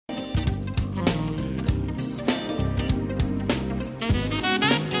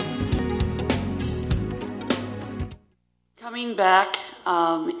Coming back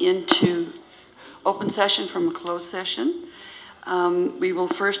into open session from a closed session, we will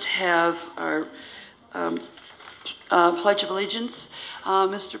first have our Pledge of Allegiance.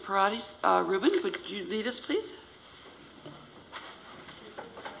 Mr. Paratis, Ruben, would you lead us, please?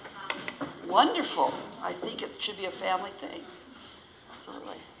 Wonderful. I think it should be a family thing.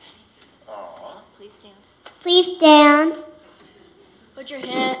 Absolutely. Please stand. Please stand.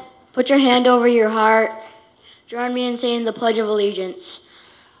 Put your hand over your heart. Join me in saying the Pledge of Allegiance.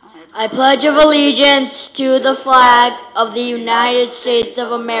 I pledge of allegiance to the flag of the United States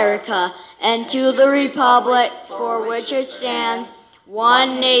of America and to the republic for which it stands,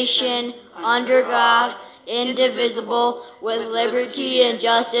 one nation, under God, indivisible, with liberty and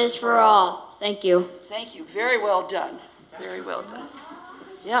justice for all. Thank you. Thank you. Very well done. Very well done.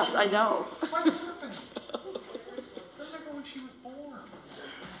 Yes, I know. When she was born.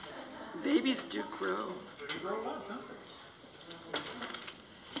 Babies do grow.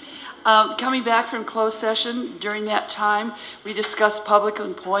 Coming back from closed session, during that time, we discussed public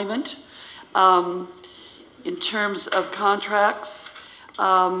employment in terms of contracts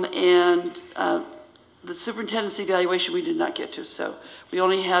and the superintendent's evaluation we did not get to. So we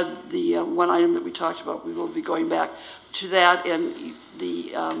only had the one item that we talked about. We will be going back to that, and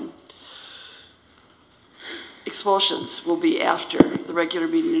the expulsions will be after the regular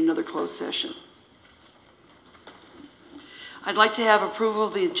meeting in another closed session. I'd like to have approval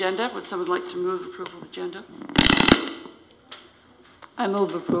of the agenda. Would someone like to move approval of the agenda? I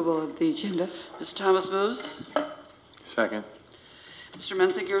move approval of the agenda. Mr. Thomas moves. Second. Mr.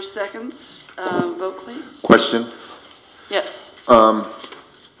 Menzinger seconds. Vote, please. Question. Yes.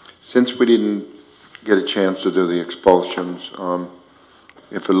 Since we didn't get a chance to do the expulsions,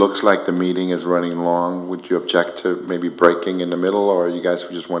 if it looks like the meeting is running long, would you object to maybe breaking in the middle, or you guys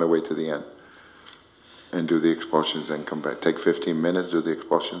would just want to wait to the end and do the expulsions and come back? Take 15 minutes, do the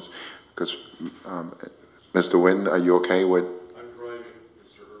expulsions? Because, Mr. Wynn, are you okay with? I'm driving,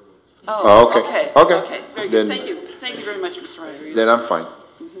 Mr. Hurwitz. Oh, okay. Okay. Very good. Thank you. Thank you very much, Mr. Rodriguez. Then I'm fine.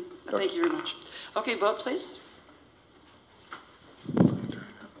 Mm-hmm. Thank you very much. Okay, vote, please.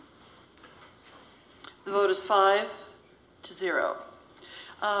 The vote is 5-0.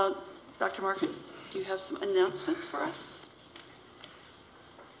 Dr. Markin, do you have some announcements for us?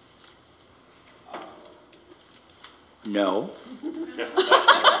 No.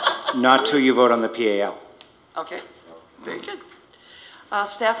 Not till you vote on the PAL. Okay, very good.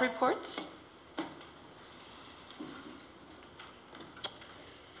 Staff reports?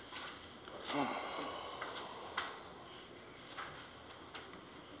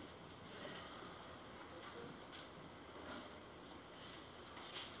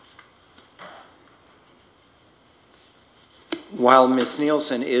 While Ms.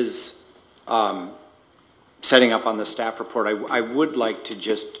 Nielsen is setting up on the staff report, I would like to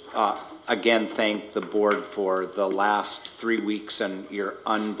just again thank the board for the last 3 weeks and your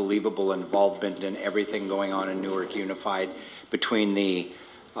unbelievable involvement in everything going on in Newark Unified, between the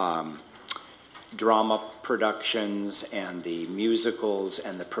drama productions and the musicals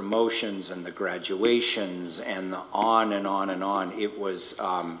and the promotions and the graduations and the on and on and on. It was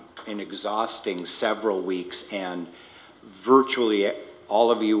an exhausting several weeks, and virtually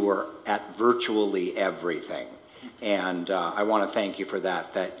all of you were at virtually everything. And I want to thank you for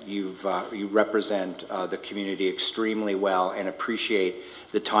that, you represent the community extremely well, and appreciate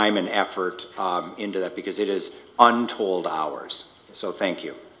the time and effort into that, because it is untold hours. So thank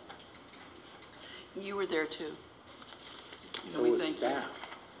you. You were there too. So was staff.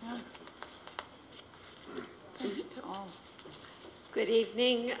 Yeah. Thanks to all. Good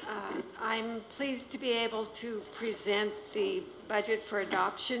evening. I'm pleased to be able to present the budget for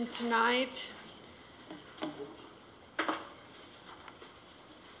adoption tonight.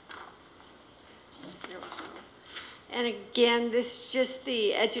 And again, this is just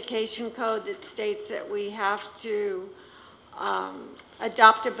the education code that states that we have to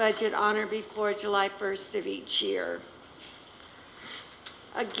adopt a budget on or before July 1st of each year.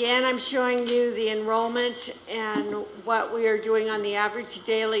 Again, I'm showing you the enrollment and what we are doing on the average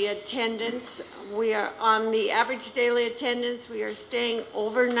daily attendance. We are on the average daily attendance, we are staying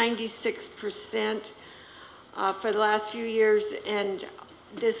over 96% for the last few years, and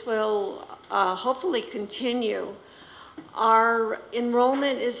this will hopefully continue. Our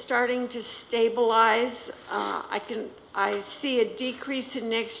enrollment is starting to stabilize. I see a decrease in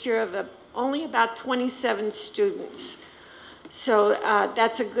next year of only about 27 students. So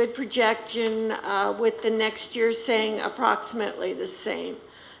that's a good projection, with the next year saying approximately the same.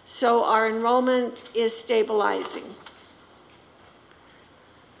 So our enrollment is stabilizing.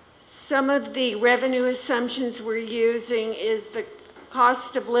 Some of the revenue assumptions we're using is the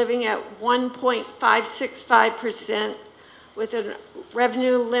cost of living at 1.565% with a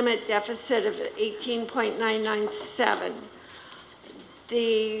revenue limit deficit of 18.997.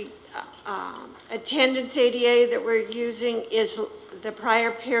 The attendance ADA that we're using is the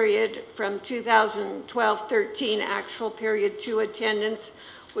prior period from 2012-13 actual period 2 attendance,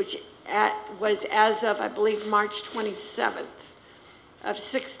 which was as of, I believe, March 27th of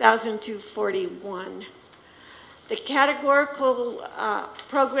 6,241. The categorical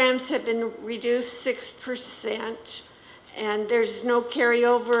programs have been reduced 6%, and there's no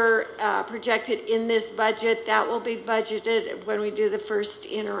carryover projected in this budget. That will be budgeted when we do the first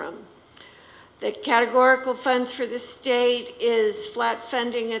interim. The categorical funds for the state is flat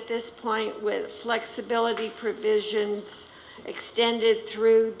funding at this point with flexibility provisions extended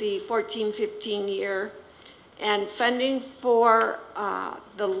through the 14-15 year. And funding for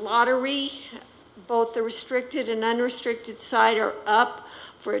the lottery, both the restricted and unrestricted side, are up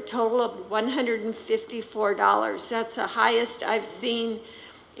for a total of $154. That's the highest I've seen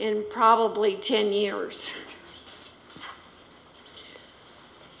in probably 10 years.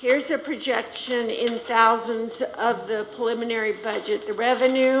 Here's a projection in thousands of the preliminary budget. The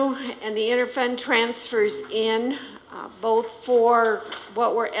revenue and the interfund transfers in, both for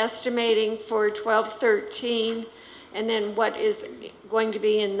what we're estimating for 12-13 and then what is going to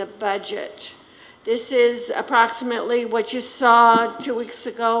be in the budget. This is approximately what you saw 2 weeks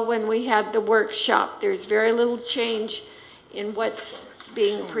ago when we had the workshop. There's very little change in what's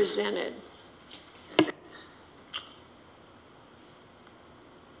being presented.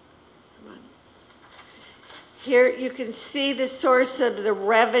 Here you can see the source of the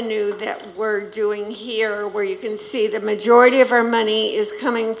revenue that we're doing here, where you can see the majority of our money is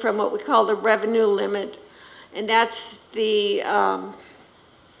coming from what we call the revenue limit, and that's the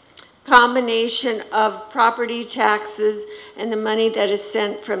combination of property taxes and the money that is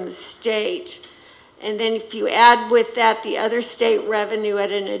sent from the state. And then if you add with that the other state revenue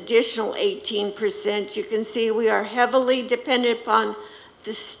at an additional 18%, you can see we are heavily dependent upon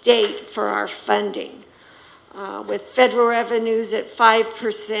the state for our funding. With federal revenues at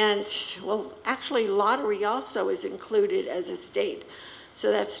 5%, well, actually lottery also is included as a state. So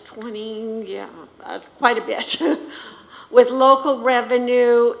that's 20, yeah, quite a bit. With local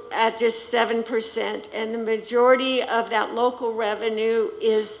revenue at just 7%, and the majority of that local revenue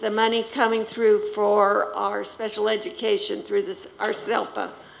is the money coming through for our special education through this, our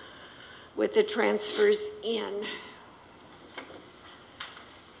SELPA, with the transfers in.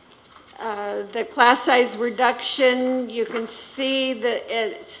 The class size reduction, you can see that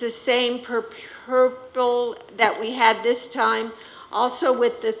it's the same purple that we had this time, also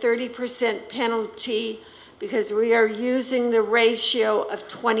with the 30% penalty, because we are using the ratio of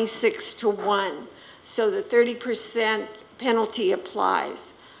 26-1. So the 30% penalty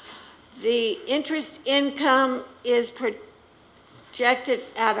applies. The interest income is projected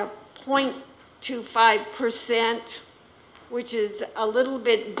at a 0.25%, which is a little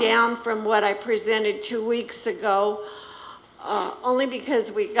bit down from what I presented 2 weeks ago, only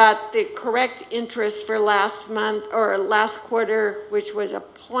because we got the correct interest for last month or last quarter, which was a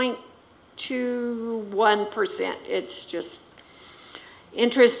 0.21%. It's just,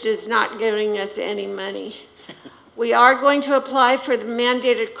 interest is not giving us any money. We are going to apply for the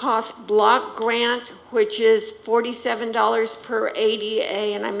mandated cost block grant, which is $47 per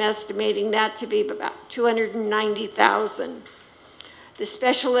ADA, and I'm estimating that to be about $290,000. The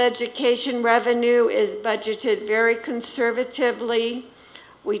special education revenue is budgeted very conservatively.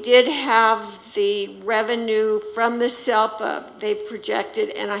 We did have the revenue from the SELPA they've projected,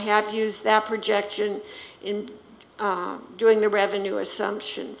 and I have used that projection in doing the revenue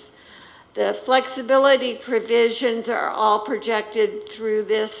assumptions. The flexibility provisions are all projected through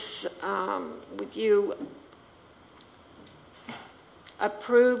this. With you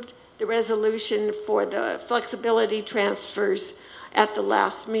approved the resolution for the flexibility transfers at the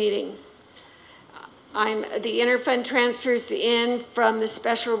last meeting. The interfund transfers in from the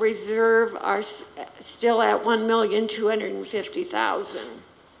special reserve are still at $1,250,000.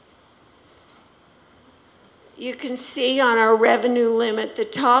 You can see on our revenue limit, the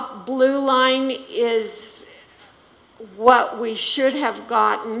top blue line is what we should have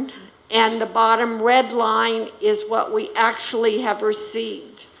gotten, and the bottom red line is what we actually have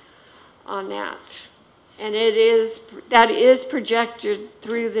received on that. And that is projected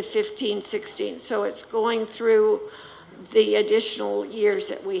through the 15-16, so it's going through the additional years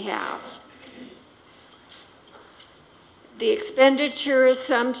that we have. The expenditure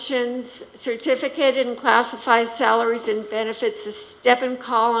assumptions, certificated and classified salaries and benefits, the step and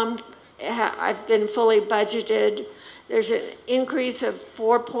column I've been fully budgeted. There's an increase of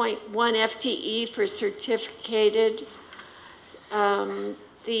 4.1 FTE for certificated.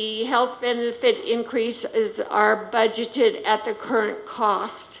 The health benefit increases are budgeted at the current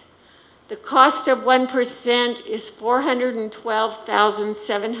cost. The cost of 1% is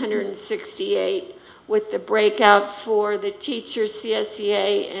 $412,768, with the breakout for the teachers,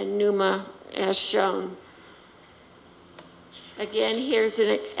 CSEA, and NUMA as shown. Again, here's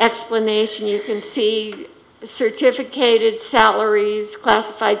an explanation. You can see certificated salaries,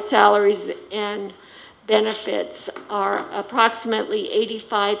 classified salaries, and benefits are approximately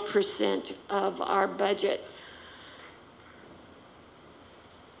 85% of our budget.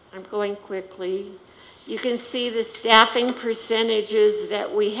 I'm going quickly. You can see the staffing percentages that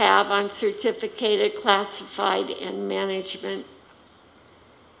we have on certificated, classified, and management.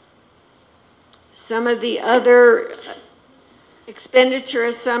 Some of the other expenditure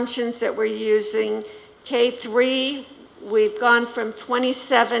assumptions that we're using, K3, we've gone from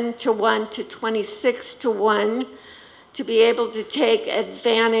 27 to 1 to 26 to 1 to be able to take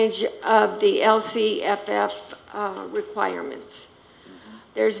advantage of the LCFF requirements.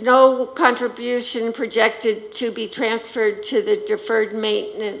 There's no contribution projected to be transferred to the deferred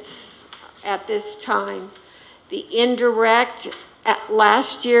maintenance at this time. The indirect at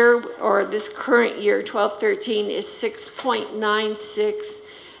last year, or this current year, 12-13, is 6.96,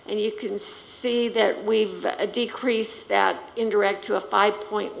 and you can see that we've decreased that indirect to a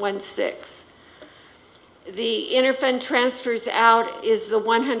 5.16. The interfund transfers out is the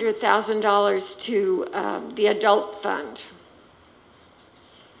 $100,000 to the adult fund.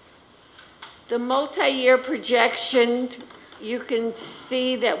 The multi-year projection, you can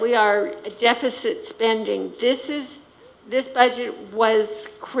see that we are deficit spending. This budget was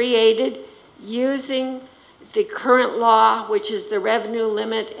created using the current law, which is the revenue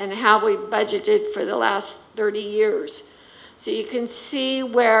limit, and how we budgeted for the last 30 years. So you can see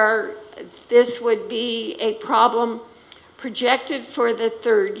where this would be a problem projected for the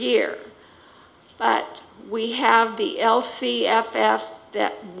third year. But we have the LCFF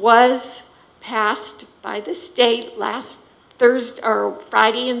that was passed by the state last Thursday or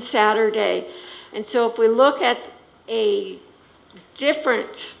Friday and Saturday. And so if we look at a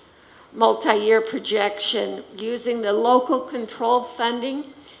different multi-year projection using the local control funding,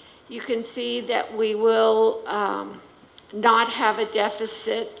 you can see that we will not have a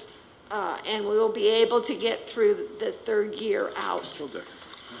deficit and we will be able to get through the third year out.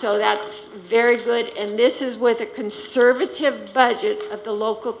 So that's very good, and this is with a conservative budget of the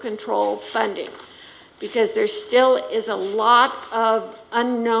local control funding, because there still is a lot of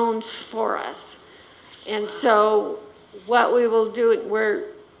unknowns for us. And so what we will do,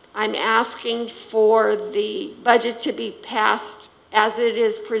 I'm asking for the budget to be passed as it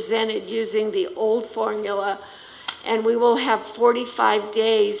is presented using the old formula, and we will have 45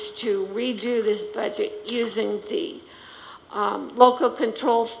 days to redo this budget using the local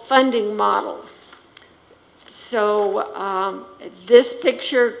control funding model. So this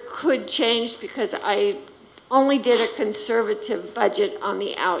picture could change because I only did a conservative budget on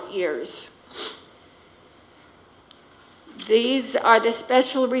the out years. These are the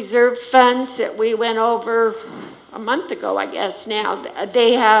special reserve funds that we went over a month ago, I guess now.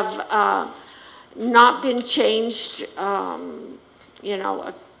 They have not been changed, you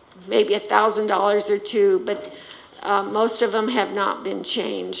know, maybe $1,000 or two, but most of them have not been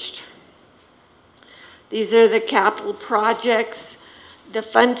changed. These are the capital projects. The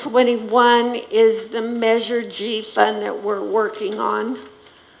Fund 21 is the Measure G fund that we're working on.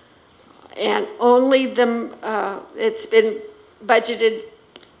 And only it's been budgeted,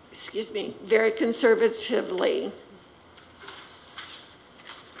 very conservatively.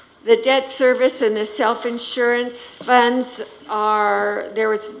 The debt service and the self-insurance funds there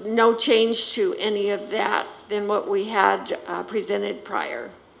was no change to any of that than what we had presented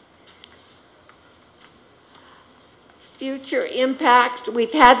prior. Future impact,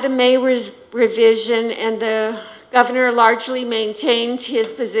 we've had the May revision, and the governor largely maintained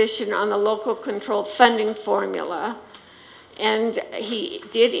his position on the local control funding formula, and he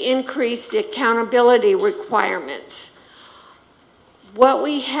did increase the accountability requirements. What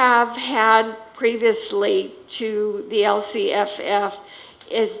we have had previously to the LCFF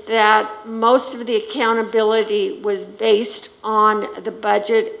is that most of the accountability was based on the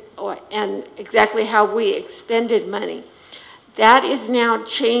budget and exactly how we expended money. That is now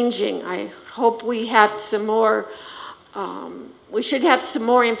changing. I hope we have some more, we should have some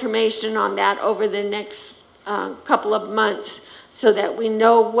more information on that over the next couple of months so that we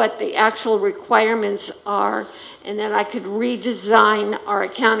know what the actual requirements are, and that I could redesign our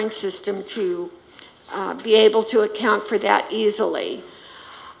accounting system to be able to account for that easily.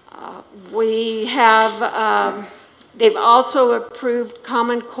 We have, they've also approved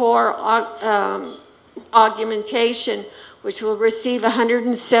Common Core augmentation, which will receive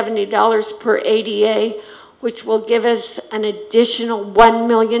 $170 per ADA, which will give us an additional $1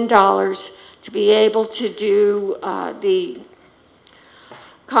 million to be able to do the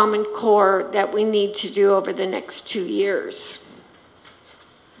Common Core that we need to do over the next 2 years.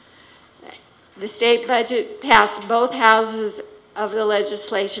 The state budget passed both houses of the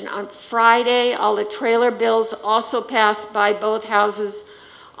legislation on Friday. All the trailer bills also passed by both houses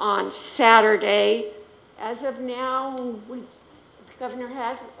on Saturday. As of now, the governor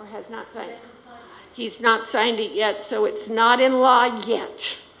has or has not signed it? He's not signed it yet, so it's not in law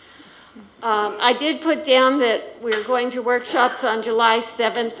yet. I did put down that we're going to workshops on July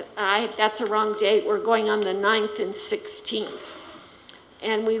 7th. That's the wrong date. We're going on the 9th and 16th.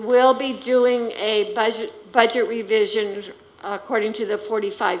 And we will be doing a budget revision according to the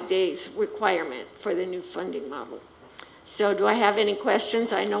 45 days requirement for the new funding model. So do I have any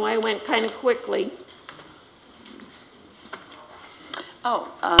questions? I know I went kind of quickly. Oh,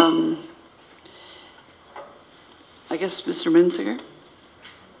 I guess Mr. Minziger?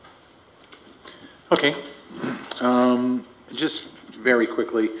 Okay. Just very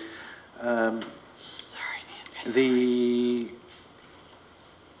quickly, Sorry, Nancy.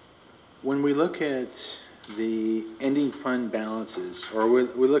 when we look at the ending fund balances, or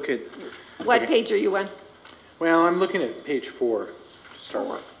we look at, What page are you on? well, I'm looking at page 4 to start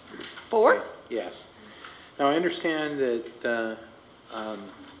with. 4? Yes. Now, I understand that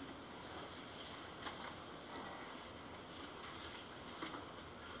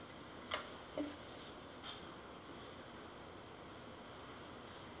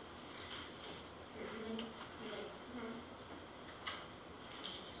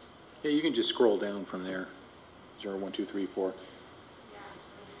yeah, you can just scroll down from there. 0, 1, 2, 3, 4.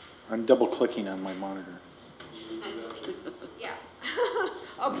 I'm double clicking on my monitor. Yeah.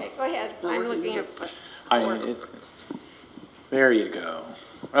 Okay, go ahead. I'm looking at 4. There you go.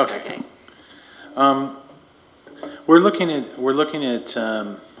 Okay. Okay. We're looking at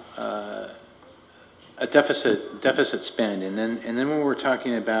a deficit spend, and then when we're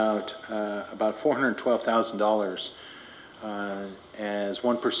talking about $412,000 as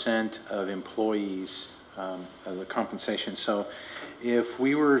 1% of employees of the compensation. So, if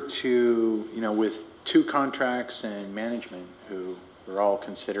we were to, with 2 contracts and management who we're all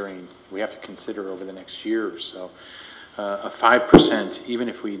considering, we have to consider over the next year or so. A 5%, even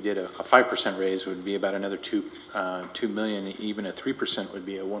if we did a 5% raise, would be about another $2 million. Even a 3% would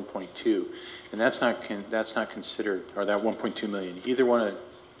be a 1.2, and that's not considered, or that 1.2 million. Either one of,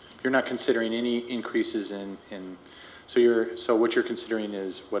 you're not considering any increases in. So what you're considering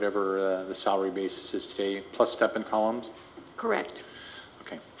is whatever the salary basis is today, plus step-in columns. Correct.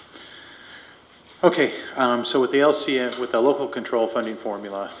 Okay. Okay. So with the LCF, with the local control funding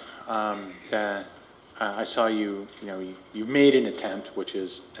formula, that. I saw you made an attempt, which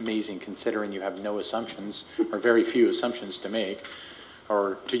is amazing considering you have no assumptions or very few assumptions to make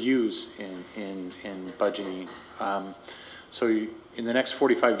or to use in budgeting. So in the next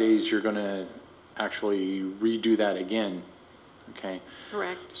 45 days, you're going to actually redo that again, okay?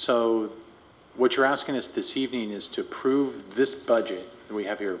 Correct. So what you're asking us this evening is to approve this budget that we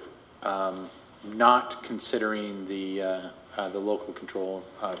have here, not considering the local control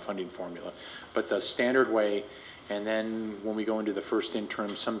funding formula, but the standard way, and then when we go into the first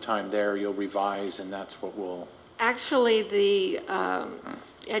interim sometime there, you'll revise, and that's what we'll... Actually, the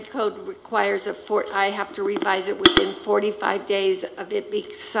Ed Code requires I have to revise it within 45 days of it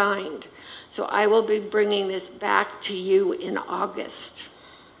being signed. So I will be bringing this back to you in August.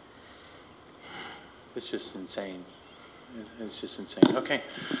 It's just insane. It's just insane. Okay,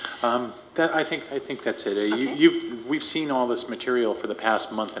 I think that's it. Okay. We've seen all this material for the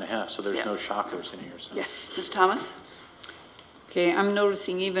past month and a half, so there's no shockers in here. So. Yeah. Ms. Thomas? Okay, I'm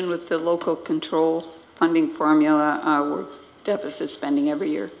noticing even with the local control funding formula, we're deficit spending every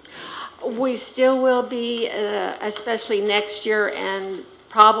year. We still will be, especially next year and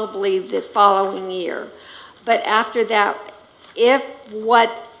probably the following year. But after that, if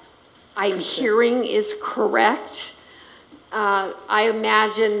what I'm hearing is correct, I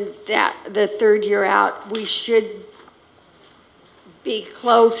imagine that the third year out, we should be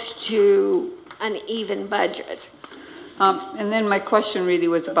close to an even budget. And then my question really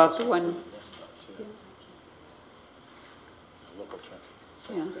was about the one.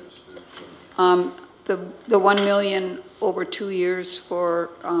 Yeah. The $1 million over 2 years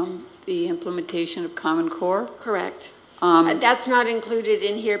for the implementation of Common Core? Correct. That's not included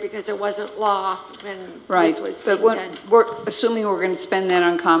in here because it wasn't law when Right, this was but being done. we're assuming we're going to spend that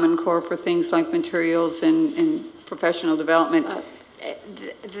on Common Core for things like materials and professional development.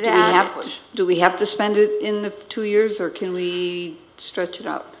 Do we have to spend it in the 2 years, or can we stretch it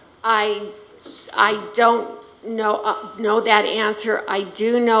out? I don't know that answer. I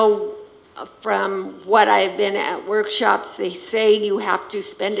do know from what I've been at workshops, they say you have to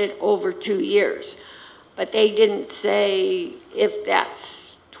spend it over 2 years. But they didn't say if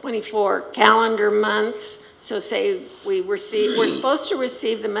that's 24 calendar months. So say we're supposed to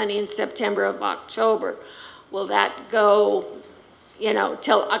receive the money in September of October. Will that go,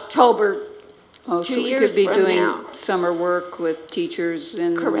 till October? Oh, 2 so we years could be from doing now. summer work with teachers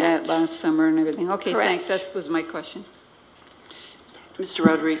and Correct. that last summer and everything. Okay, Correct. thanks. That was my question. Mr.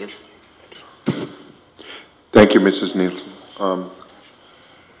 Rodriguez? Thank you, Mrs. Nielsen.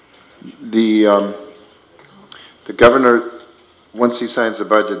 The governor, once he signs the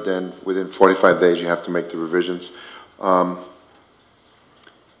budget, then within 45 days, you have to make the revisions. But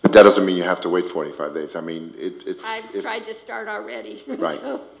that doesn't mean you have to wait 45 days. I mean, I've tried to start already. Right,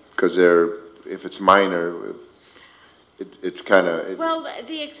 So. because if it's minor, it's kind of. Well,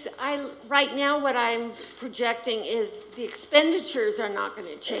 right now what I'm projecting is the expenditures are not going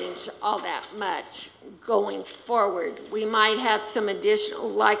to change all that much going forward. We might have some additional,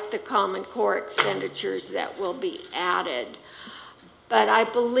 like the Common Core expenditures that will be added. But I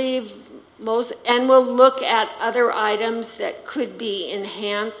believe and we'll look at other items that could be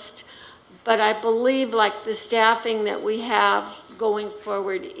enhanced. But I believe like the staffing that we have going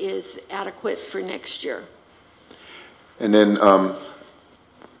forward is adequate for next year. And then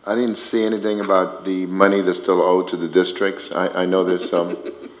I didn't see anything about the money that's still owed to the districts. I know there's some.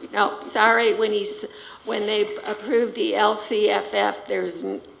 No, sorry, when they approved the LCFF, there's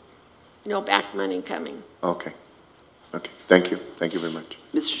no back money coming. Okay. Okay. Thank you. Thank you very much.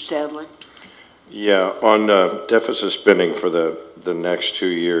 Mr. Stadler? Yeah, on deficit spending for the next 2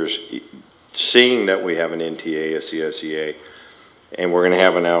 years, seeing that we have an NTA, a CSEA, and we're going to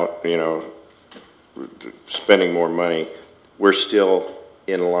have spending more money, we're still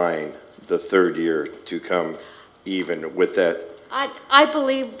in line the third year to come even with that. I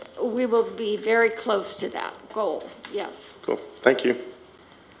believe we will be very close to that goal, yes. Cool, thank you.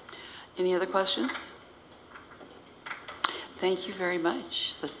 Any other questions? Thank you very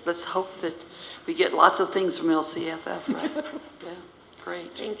much. Let's hope that we get lots of things from LCFF, right? Yeah,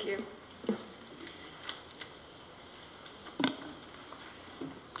 great. Thank you.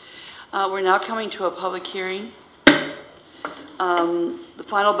 We're now coming to a public hearing. The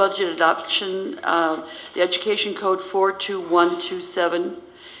final budget adoption, the Education Code 42127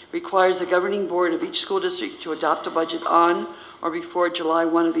 requires the governing board of each school district to adopt a budget on or before July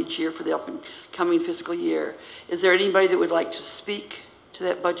 1 of each year for the upcoming fiscal year. Is there anybody that would like to speak to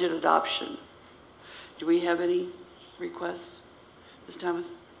that budget adoption? Do we have any requests? Ms.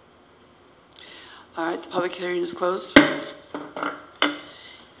 Thomas? All right, the public hearing is closed.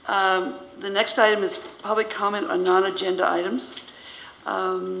 The next item is public comment on non-agenda items.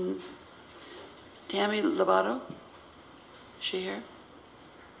 Tammy Lovato, is she here?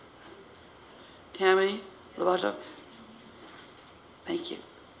 Tammy Lovato? Thank you.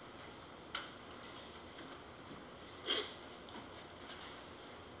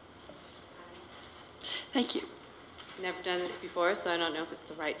 Thank you. Never done this before, so I don't know if it's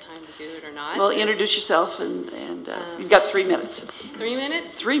the right time to do it or not. Well, introduce yourself, and you've got 3 minutes. 3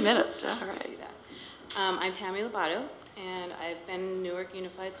 minutes? 3 minutes, all right. Do that. I'm Tammy Lovato, and I've been in Newark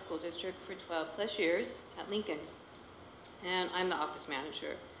Unified School District for 12 plus years at Lincoln, and I'm the office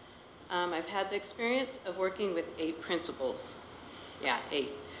manager. I've had the experience of working with 8 principals. Yeah,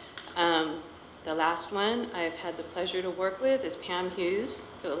 8. The last one I've had the pleasure to work with is Pam Hughes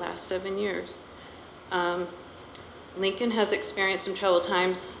for the last 7 years. Lincoln has experienced some troubled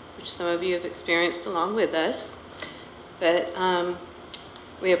times, which some of you have experienced along with us, but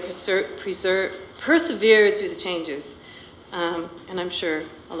we have persevered through the changes, and I'm sure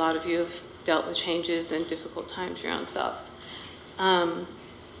a lot of you have dealt with changes and difficult times your own selves.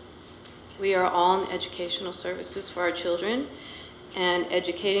 We are all in educational services for our children and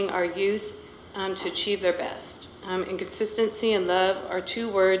educating our youth to achieve their best. Inconsistency and love are 2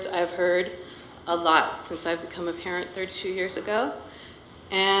 words I've heard a lot since I've become a parent 32 years ago,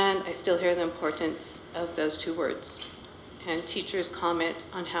 and I still hear the importance of those 2 words. And teachers comment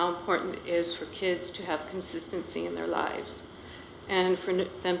on how important it is for kids to have consistency in their lives and for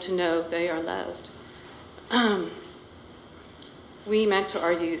them to know they are loved. We mentor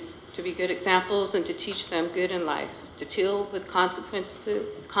our youth to be good examples and to teach them good in life, to deal with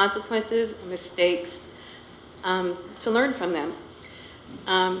consequences and mistakes, to learn from them.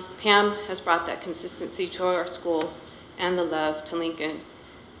 Pam has brought that consistency to our school and the love to Lincoln.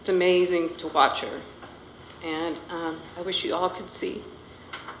 It's amazing to watch her, and I wish you all could see.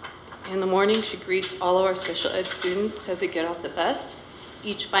 In the morning, she greets all of our special ed students as they get off the bus,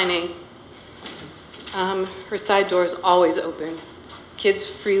 each by name. Her side door is always open. Kids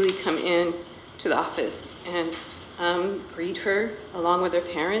freely come in to the office and greet her along with their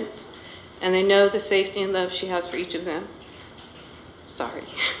parents, and they know the safety and love she has for each of them. Sorry,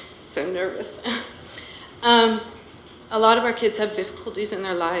 so nervous. A lot of our kids have difficulties in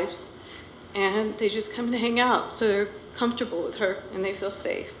their lives, and they just come to hang out, so they're comfortable with her and they feel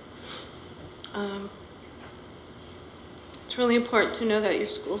safe. It's really important to know that your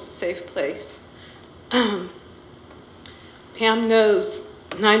school's a safe place. Pam knows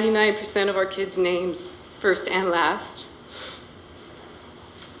 99% of our kids' names, first and last.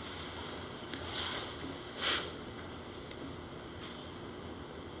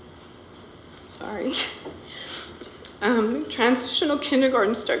 Sorry. Transitional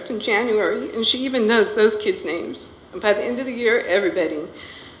kindergarten starts in January, and she even knows those kids' names. And by the end of the year, everybody.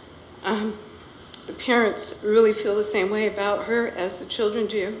 The parents really feel the same way about her as the children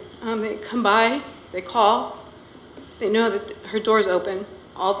do. They come by, they call, they know that her door's open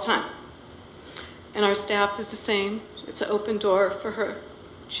all the time. And our staff is the same. It's an open door for her.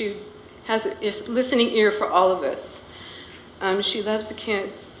 She has a listening ear for all of us. She loves the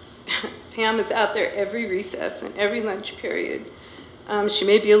kids. Pam is out there every recess and every lunch period. She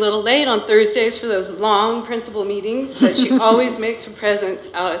may be a little late on Thursdays for those long principal meetings, but she always makes her presence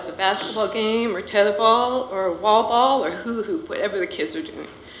out at the basketball game or tetherball or wall ball or hula hoop, whatever the kids are doing.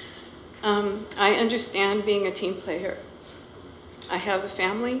 I understand being a team player. I have a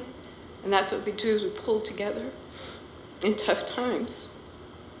family, and that's what we do is we pull together in tough times.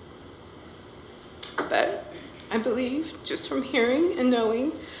 But I believe, just from hearing and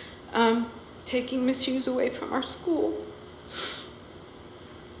knowing, taking Miss Hughes away from our school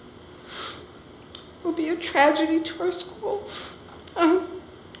will be a tragedy to our school. What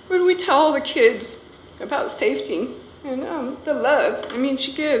do we tell all the kids about safety and the love? I mean,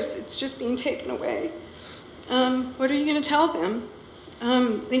 she gives. It's just being taken away. What are you going to tell them?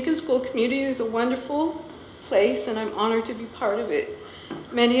 Lincoln School Community is a wonderful place, and I'm honored to be part of it.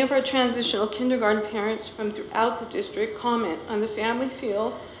 Many of our transitional kindergarten parents from throughout the district comment on the family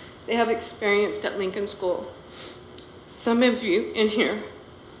feel they have experienced at Lincoln School. Some of you in here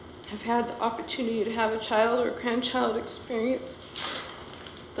have had the opportunity to have a child or a grandchild experience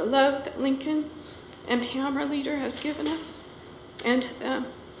the love that Lincoln and Pam, our leader, has given us and to them.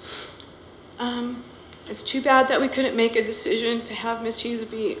 It's too bad that we couldn't make a decision to have Miss Hughes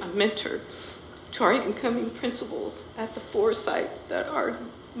be a mentor to our incoming principals at the 4 sites that are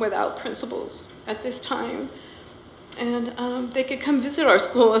without principals at this time. And they could come visit our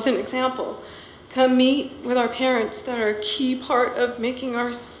school as an example. Come meet with our parents that are a key part of making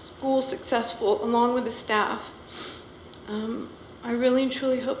our school successful along with the staff. I really and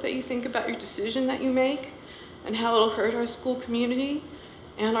truly hope that you think about your decision that you make and how it'll hurt our school community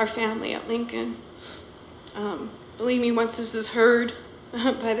and our family at Lincoln. Believe me, once this is heard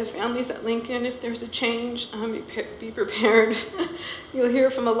by the families at Lincoln, if there's a change, be prepared. You'll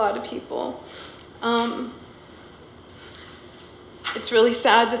hear from a lot of people. It's really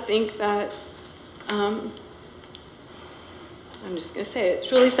sad to think that, I'm just going to say it,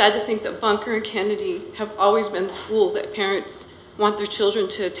 it's really sad to think that Bunker and Kennedy have always been the school that parents want their children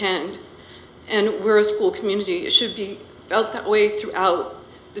to attend. And we're a school community. It should be felt that way throughout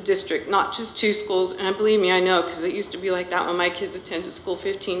the district, not just 2 schools. And believe me, I know, because it used to be like that when my kids attended school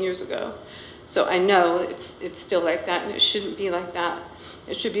 15 years ago. So I know it's still like that, and it shouldn't be like that.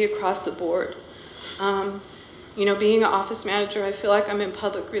 It should be across the board. You know, being an office manager, I feel like I'm in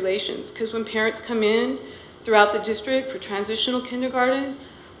public relations, because when parents come in throughout the district for transitional kindergarten,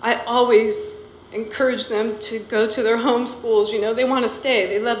 I always encourage them to go to their home schools. You know, they want to stay.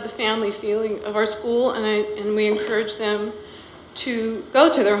 They love the family feeling of our school, and we encourage them to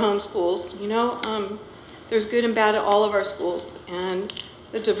go to their home schools. You know, there's good and bad at all of our schools, and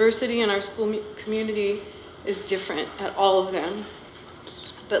the diversity in our school community is different at all of them.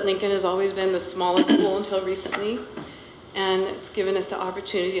 But Lincoln has always been the smallest school until recently, and it's given us the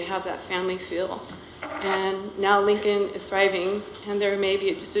opportunity to have that family feel. And now Lincoln is thriving, and there may be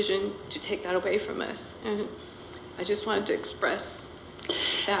a decision to take that away from us. And I just wanted to express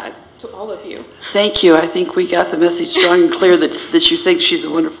that to all of you. Thank you. I think we got the message strong and clear that you think she's a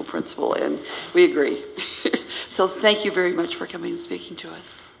wonderful principal, and we agree. So thank you very much for coming and speaking to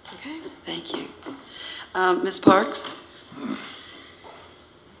us. Okay. Thank you. Ms. Parks?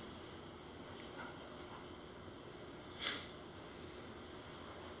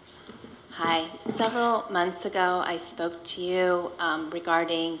 Hi. Several months ago, I spoke to you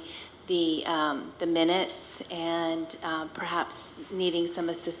regarding the minutes and perhaps needing some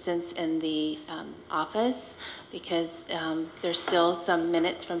assistance in the office because there's still some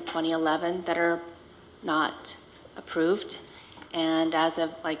minutes from 2011 that are not approved. And as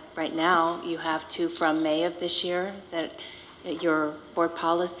of like right now, you have two from May of this year that your board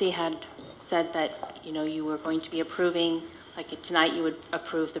policy had said that, you know, you were going to be approving. Like tonight, you would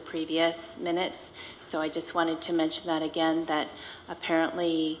approve the previous minutes. So I just wanted to mention that again, that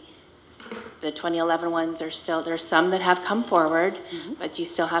apparently the 2011 ones are still, there's some that have come forward, but you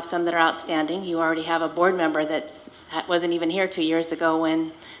still have some that are outstanding. You already have a board member that wasn't even here 2 years ago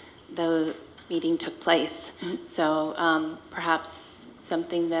when the meeting took place. So perhaps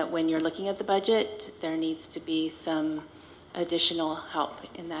something that when you're looking at the budget, there needs to be some additional help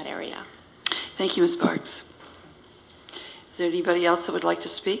in that area. Thank you, Ms. Parks. Is there anybody else that would like to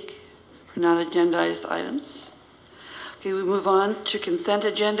speak for non-agendized items? Okay, we move on to consent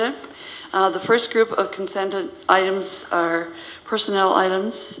agenda. The first group of consent items are personnel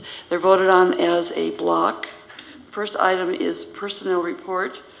items. They're voted on as a block. First item is personnel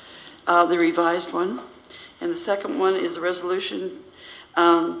report, the revised one. And the second one is a resolution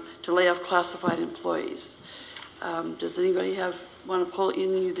to lay off classified employees. Does anybody want to pull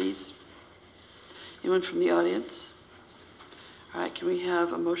any of these? Anyone from the audience? All right, can we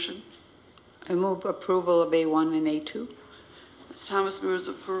have a motion? I move approval of A1 and A2. Ms. Thomas moves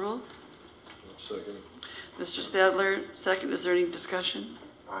approval. Second. Mr. Stadler, second. Is there any discussion?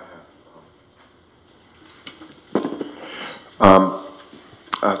 I have.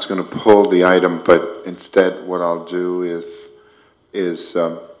 I was going to pull the item, but instead what I'll do is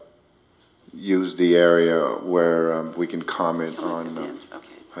use the area where we can comment on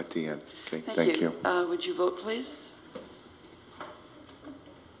Okay. at the end. Okay, Thank you. Would you vote, please?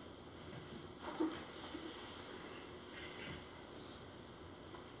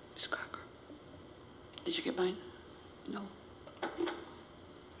 Ms. Crocker? Did you get mine? No. There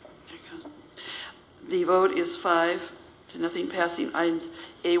it goes. The vote is 5 to nothing, passing items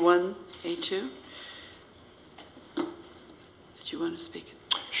A1, A2. Did you want to speak?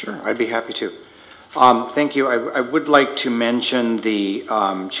 Sure, I'd be happy to. Thank you. I would like to mention the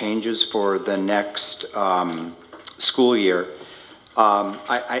changes for the next school year.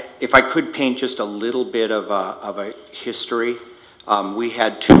 If I could paint just a little bit of a history. We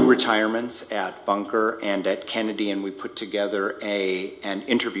had 2 retirements at Bunker and at Kennedy, and we put together an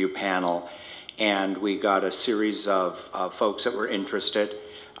interview panel, and we got a series of folks that were interested.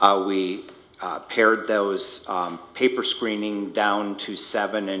 We pared those paper screening down to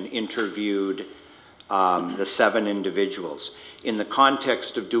 7 and interviewed the 7 individuals. In the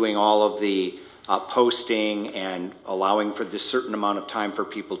context of doing all of the posting and allowing for this certain amount of time for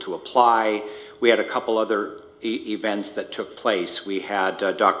people to apply, we had a couple other events that took place. We had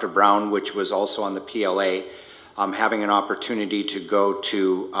Dr. Brown, which was also on the PLA, having an opportunity to go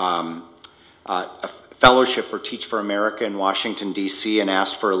to a fellowship for Teach for America in Washington, D.C., and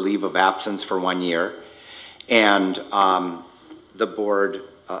asked for a leave of absence for 1 year. And the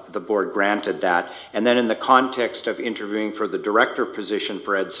board granted that. And then in the context of interviewing for the director position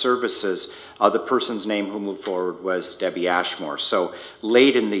for Ed Services, the person's name who moved forward was Debbie Ashmore. So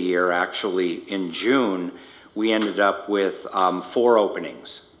late in the year, actually in June, we ended up with 4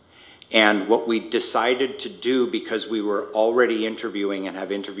 openings. And what we decided to do, because we were already interviewing and have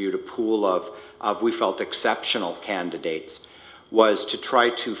interviewed a pool of we felt exceptional candidates, was to try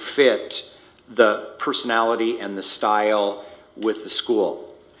to fit the personality and the style with the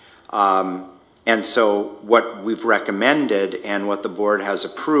school. And so what we've recommended and what the board has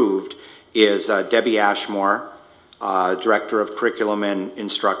approved is Debbie Ashmore, Director of Curriculum and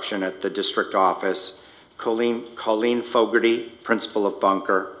Instruction at the district office, Colleen Fogarty, Principal of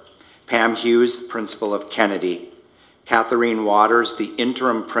Bunker, Pam Hughes, Principal of Kennedy, Catherine Waters, the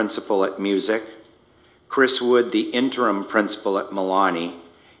Interim Principal at Music, Chris Wood, the Interim Principal at Milani,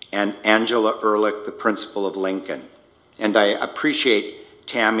 and Angela Ehrlich, the Principal of Lincoln. And I appreciate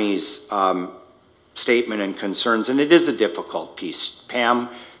Tammy's statement and concerns, and it is a difficult piece. Pam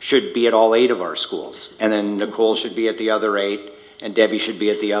should be at all 8 of our schools, and then Nicole should be at the other 8, and Debbie should be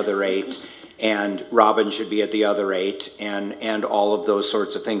at the other 8, and Robin should be at the other 8, and all of those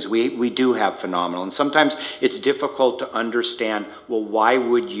sorts of things. We do have phenomenal, and sometimes it's difficult to understand, well, why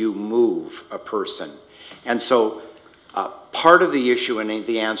would you move a person? And so Part of the issue and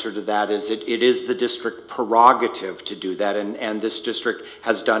the answer to that is it is the district prerogative to do that, and this district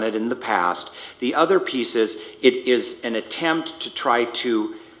has done it in the past. The other piece is it is an attempt to try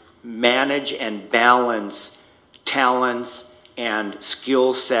to manage and balance talents and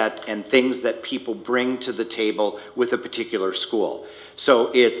skill set and things that people bring to the table with a particular school.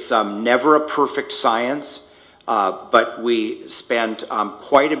 So it's never a perfect science, but we spent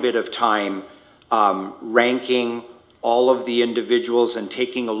quite a bit of time ranking all of the individuals and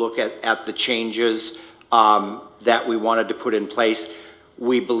taking a look at the changes that we wanted to put in place.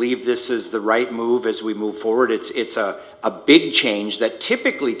 We believe this is the right move as we move forward. It's a big change that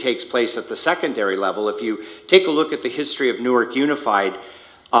typically takes place at the secondary level. If you take a look at the history of Newark Unified,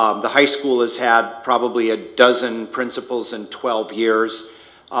 the high school has had probably a dozen principals in 12 years.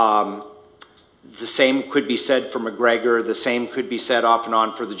 The same could be said for McGregor, the same could be said off and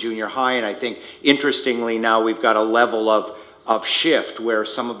on for the junior high, and I think interestingly now we've got a level of shift where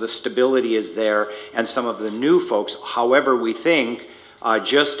some of the stability is there and some of the new folks. However, we think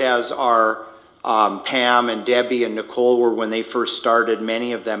just as our Pam and Debbie and Nicole were when they first started,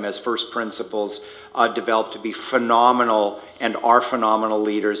 many of them as first principals developed to be phenomenal and are phenomenal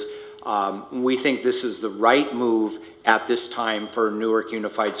leaders. We think this is the right move at this time for Newark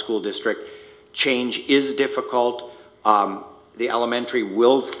Unified School District. Change is difficult. The elementary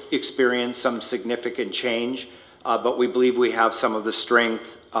will experience some significant change, but we believe we have some of the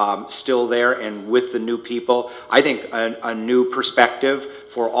strength still there, and with the new people, I think a new perspective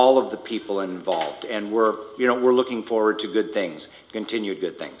for all of the people involved, and we're looking forward to good things, continued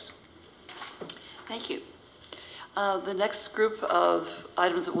good things. Thank you. The next group of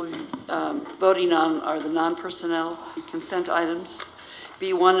items that we'll be voting on are the non-personnel consent items.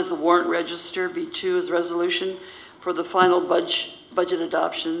 B1 is the warrant register. B2 is resolution for the final budget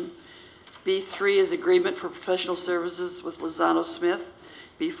adoption. B3 is agreement for professional services with Lozano Smith.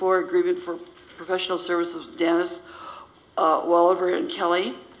 B4, agreement for professional services with Dennis Walliver and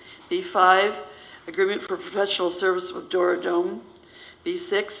Kelly. B5, agreement for professional service with Dora Dome.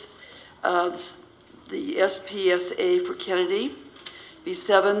 B6, the SPSA for Kennedy.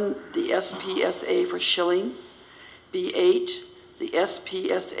 B7, the SPSA for Schilling. B8, the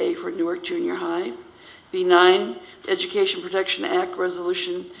SPSA for Newark Junior High. B9, the Education Protection Act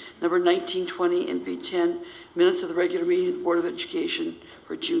Resolution number 1920, and B10, minutes of the regular meeting of the Board of Education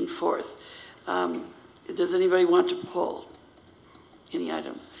for June 4th. Does anybody want to pull any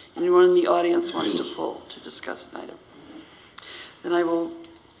item? Anyone in the audience wants to pull to discuss an item? Then I will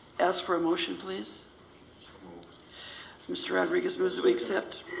ask for a motion, please. Mr. Rodriguez moves that we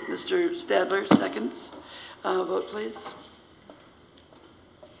accept. Mr. Stadler seconds. Vote, please.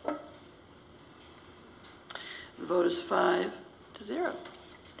 The vote is 5-0.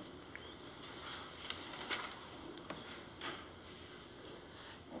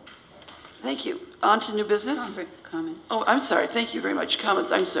 Thank you. On to new business. Comments. Oh, I'm sorry. Thank you very much.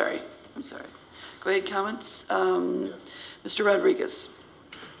 Comments. I'm sorry. Go ahead, comments. Mr. Rodriguez.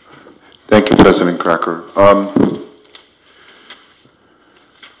 Thank you, President Cracker.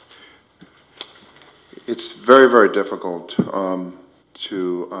 It's very, very difficult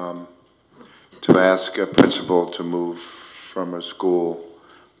to ask a principal to move from a school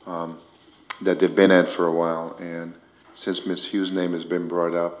that they've been at for a while. And since Ms. Hughes' name has been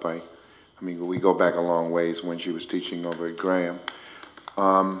brought up, I mean, we go back a long ways when she was teaching over at Graham.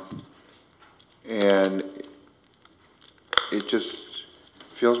 And it just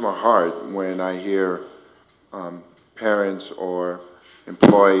fills my heart when I hear parents or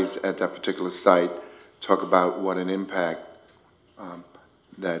employees at that particular site talk about what an impact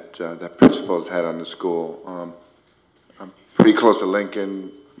that principal has had on the school. I'm pretty close to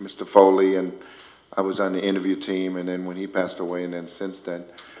Lincoln, Mr. Foley, and I was on the interview team, and then when he passed away, and then since then,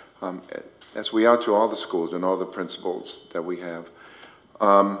 as we are to all the schools and all the principals that we have.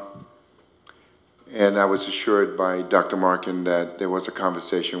 And I was assured by Dr. Markin that there was a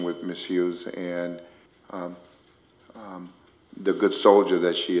conversation with Ms. Hughes, and the good soldier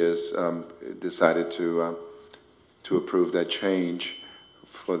that she is decided to approve that change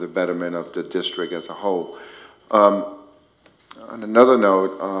for the betterment of the district as a whole. On another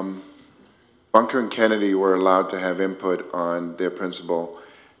note, Bunker and Kennedy were allowed to have input on their principal,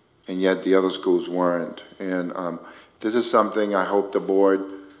 and yet the other schools weren't. And this is something I hope the board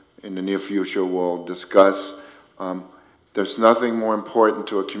in the near future will discuss. There's nothing more important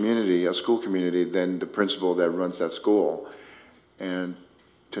to a community, a school community, than the principal that runs that school. And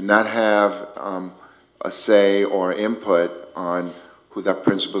to not have a say or input on who that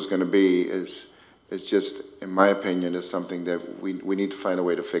principal is going to be is just, in my opinion, is something that we need to find a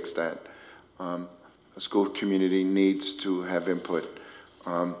way to fix that. school community needs to have input.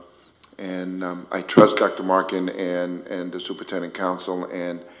 I trust Dr. Markin and the Superintendent Council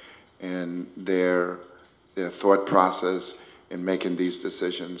and their thought process in making these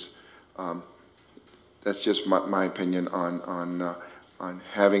decisions. That's just my opinion on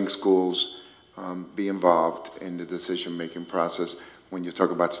having schools be involved in the decision-making process when you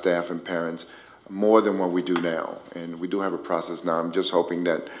talk about staff and parents, more than what we do now. And we do have a process now. I'm just hoping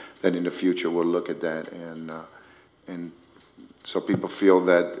that in the future we'll look at that and so people feel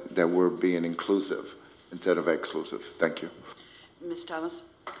that we're being inclusive instead of exclusive. Thank you. Ms. Thomas?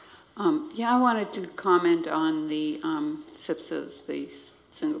 Yeah, I wanted to comment on the SIPSAs, the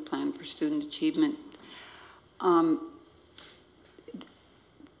Single Plan for Student Achievement.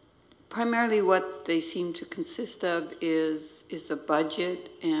 Primarily what they seem to consist of is a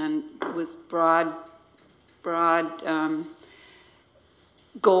budget, and with broad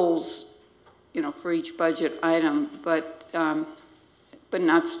goals, you know, for each budget item, but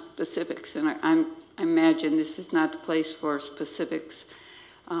not specifics. And I imagine this is not the place for specifics,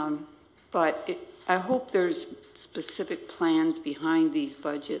 but I hope there's specific plans behind these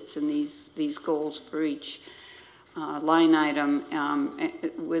budgets and these goals for each line item,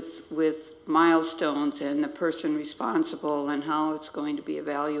 with milestones and the person responsible and how it's going to be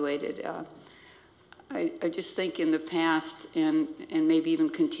evaluated. I just think in the past, and maybe even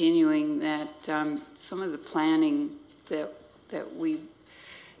continuing, that some of the planning that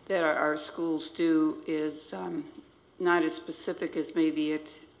our schools do is not as specific as maybe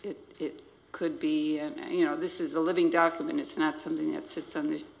it could be. And you know, this is a living document. It's not something that sits on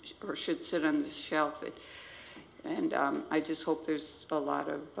the or should sit on the shelf. I just hope there's a lot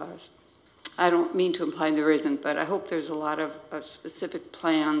of. I don't mean to imply there isn't, but I hope there's a lot of specific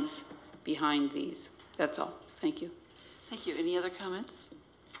plans behind these. That's all. Thank you. Thank you. Any other comments?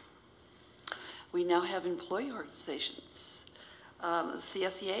 We now have employee organizations. The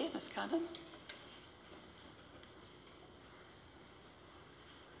CSEA, Ms. Condon.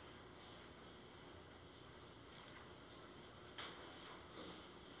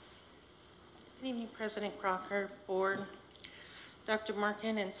 Good evening, President Crocker, Board, Dr.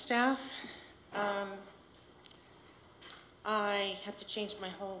 Markin, and staff. I had to change my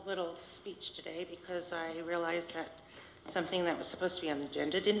whole little speech today because I realized that something that was supposed to be on the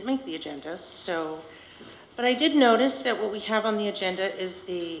agenda didn't make the agenda. But I did notice that what we have on the agenda is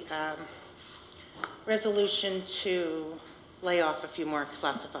the resolution to lay off a few more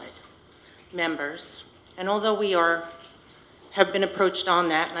classified members. And although we have been approached on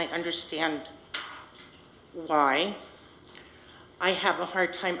that, and I understand why, I have a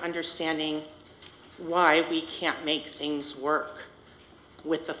hard time understanding why we can't make things work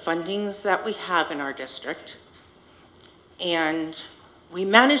with the fundings that we have in our district. And we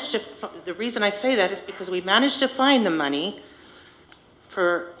managed to, the reason I say that is because we managed to find the money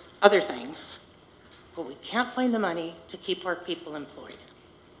for other things, but we can't find the money to keep our people employed.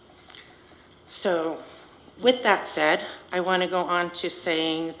 So with that said, I want to go on to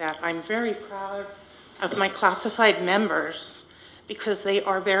saying that I'm very proud of my classified members because they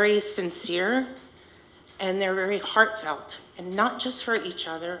are very sincere and they're very heartfelt, and not just for each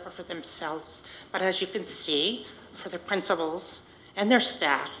other or for themselves, but as you can see, for their principals and their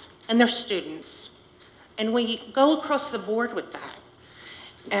staff and their students. And we go across the board with that.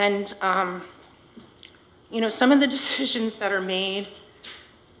 And, you know, some of the decisions that are made,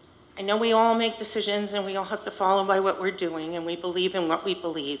 I know we all make decisions and we all have to follow by what we're doing and we believe in what we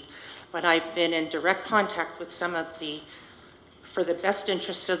believe, but I've been in direct contact with some of for the best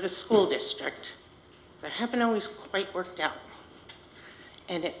interests of the school district that haven't always quite worked out.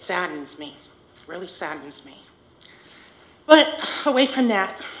 And it saddens me, really saddens me. But away from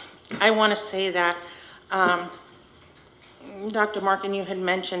that, I want to say that Dr. Markin, you had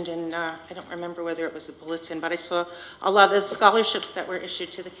mentioned, and I don't remember whether it was a bulletin, but I saw a lot of the scholarships that were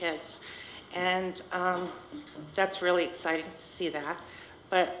issued to the kids. And that's really exciting to see that.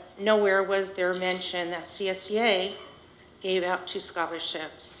 But nowhere was there mention that CSEA gave out 2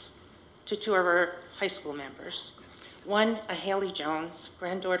 scholarships to 2 of our high school members. One, a Haley Jones,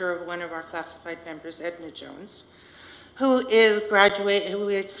 granddaughter of one of our classified members, Edna Jones, who is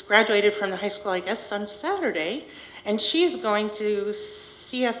graduated from the high school, I guess, on Saturday, and she's going to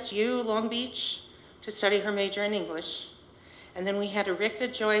CSU Long Beach to study her major in English. And then we had Erika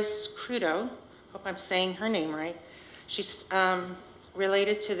Joyce Crudo, hope I'm saying her name right. She's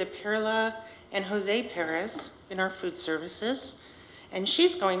related to the Perla and Jose Perez in our food services, and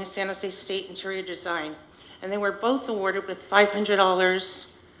she's going to San Jose State Interior Design. And they were both awarded with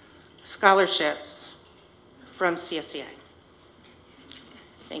 $500 scholarships from CSEA.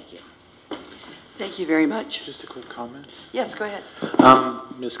 Thank you. Thank you very much. Just a quick comment. Yes, go ahead.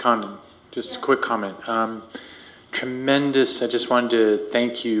 Ms. Condon, just a quick comment. Tremendous, I just wanted to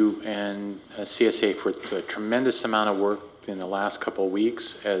thank you and CSA for the tremendous amount of work in the last couple of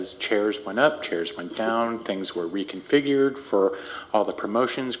weeks as chairs went up, chairs went down, things were reconfigured for all the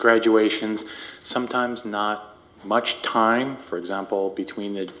promotions, graduations, sometimes not much time, for example,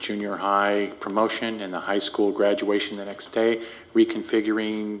 between the junior high promotion and the high school graduation the next day,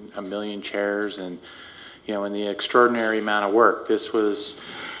 reconfiguring 1 million chairs and, you know, and the extraordinary amount of work. This was,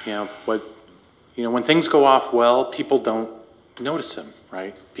 you know, when things go off well, people don't notice them,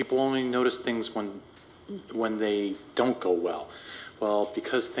 right? People only notice things when they don't go well. Well,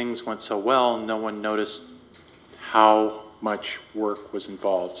 because things went so well, no one noticed how much work was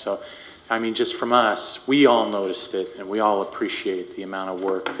involved. So, I mean, just from us, we all noticed it, and we all appreciate the amount of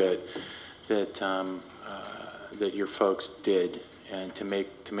work that your folks did, and to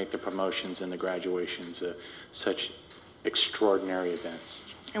make the promotions and the graduations such extraordinary events.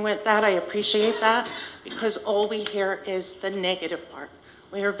 And with that, I appreciate that, because all we hear is the negative part.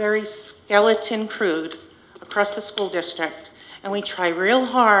 We are very skeleton crewed across the school district, and we try real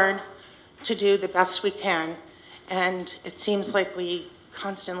hard to do the best we can, and it seems like we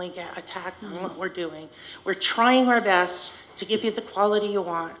constantly get attacked on what we're doing. We're trying our best to give you the quality you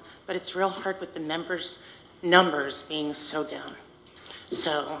want, but it's real hard with the numbers being so down.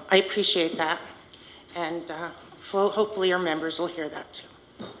 So I appreciate that, and hopefully your members will hear that too.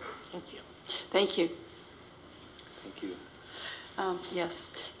 Thank you. Thank you. Thank you.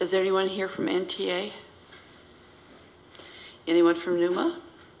 Yes. Is there anyone here from NTA? Anyone from NUMA?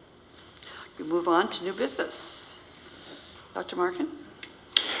 We move on to new business. Dr. Markin?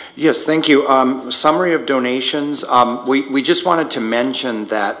 Yes, thank you. Summary of donations. We just wanted to mention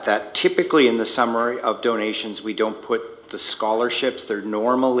that typically in the summary of donations, we don't put the scholarships. They're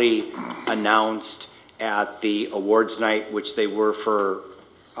normally announced at the awards night, which they were for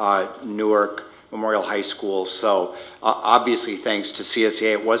Newark Memorial High School. So obviously, thanks to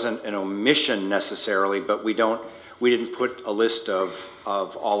CSEA, it wasn't an omission necessarily, but we didn't put a list of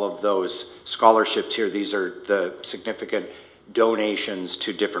all of those scholarships here. These are the significant donations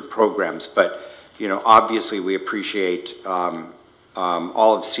to different programs. But you know, obviously, we appreciate all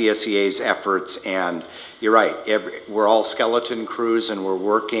of CSEA's efforts. And you're right, we're all skeleton crews, and we're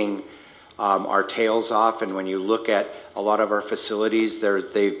working our tails off. And when you look at a lot of our facilities,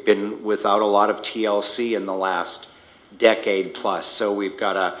 they've been without a lot of TLC in the last decade plus. So we've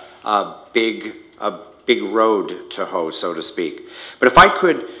got a big road to hoe, so to speak. But if I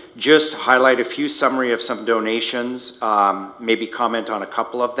could just highlight a few summary of some donations, maybe comment on a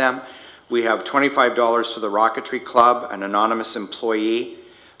couple of them. We have $25 to the Rocketry Club, an anonymous employee,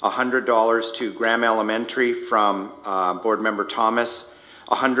 $100 to Graham Elementary from Board Member Thomas,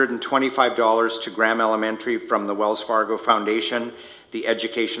 $125 to Graham Elementary from the Wells Fargo Foundation, the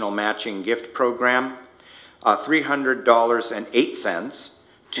Educational Matching Gift Program, $300.08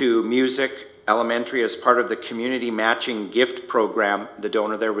 to Music Elementary as part of the Community Matching Gift Program. The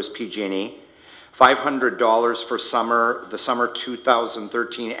donor there was PG&E. $500 for the summer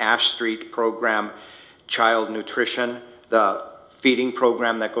 2013 Ash Street program, Child Nutrition, the feeding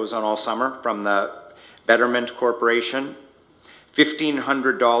program that goes on all summer from the Betterment Corporation.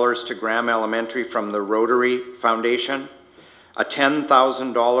 $1,500 to Graham Elementary from the Rotary Foundation. A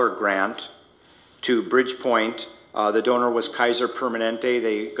 $10,000 grant to Bridgepoint. The donor was Kaiser Permanente.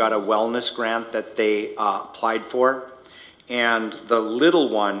 They got a wellness grant that they applied for. And the little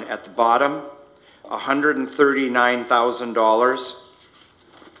one at the bottom,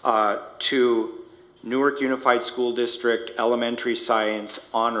 $139,000 to Newark Unified School District Elementary Science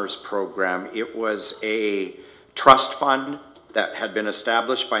Honors Program. It was a trust fund that had been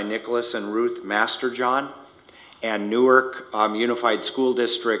established by Nicholas and Ruth Masterjohn, and Newark Unified School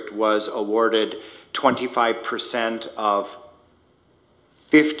District was awarded 25% of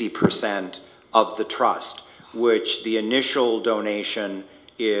 50% of the trust, which the initial donation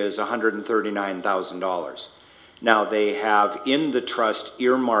is $139,000. Now they have in the trust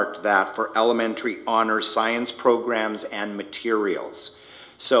earmarked that for elementary honors science programs and materials.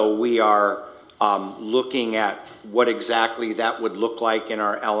 So we are looking at what exactly that would look like in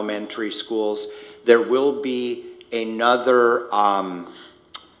our elementary schools. There will be another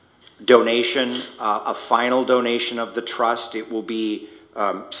donation, a final donation of the trust. It will be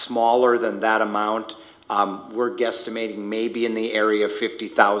smaller than that amount. We're guesstimating maybe in the area of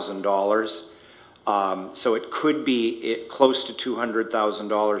 $50,000. So it could be close to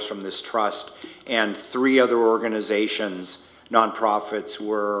 $200,000 from this trust. And 3 other organizations, nonprofits,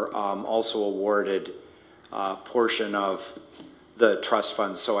 were also awarded a portion of the trust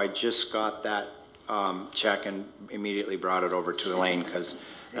fund. So I just got that check and immediately brought it over to Elaine, because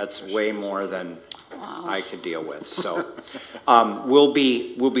that's way more than I could deal with. So we'll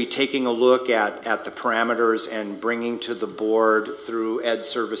be taking a look at the parameters and bringing to the board through Ed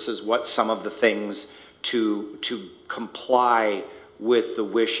Services what some of the things to comply with the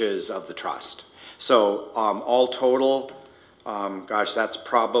wishes of the trust. So all total, gosh, that's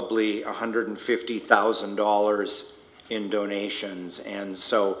probably $150,000 in donations. And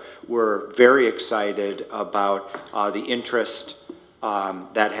so we're very excited about the interest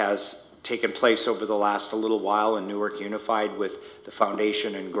that has taken place over the last little while in Newark Unified with the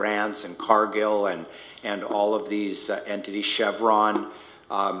foundation and grants and Cargill and all of these entities, Chevron.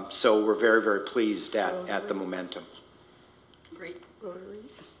 So we're very, very pleased at the momentum. Great. Rotary,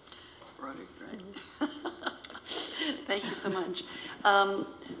 right. Thank you so much.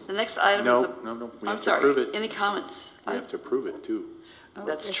 The next item is the... No, we I'm have to sorry, approve it. any comments? We have to approve it, too.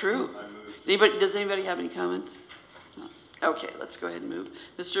 That's true. Does anybody have any comments? Okay, let's go ahead and move.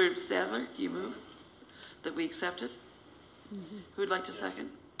 Mr. Stadler, do you move that we accept it? Who'd like to second?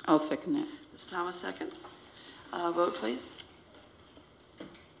 I'll second that. Ms. Thomas, second. Vote, please.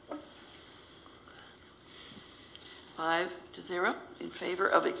 5-0 in favor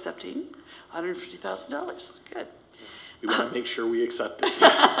of accepting $150,000. Good. We want to make sure we accept it.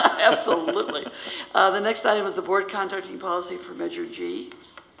 Absolutely. The next item is the board contracting policy for Measure G.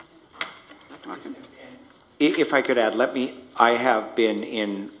 Dr. Markin? If I could add, I have been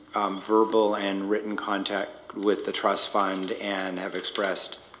in verbal and written contact with the trust fund and have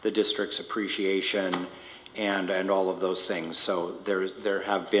expressed the district's appreciation and all of those things. So there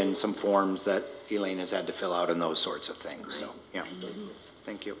have been some forms that Elaine has had to fill out and those sorts of things. Great. So, yeah.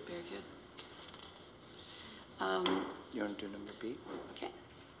 Thank you. Very good. You want to do number B? Okay.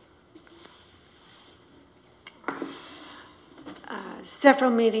 Several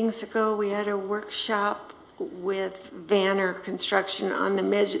meetings ago, we had a workshop with Vanner Construction on the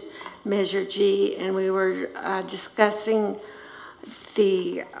Measure G, and we were discussing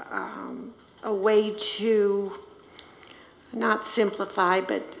a way to not simplify,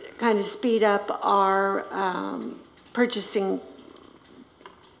 but kind of speed up our purchasing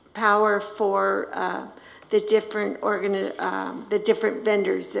power for the different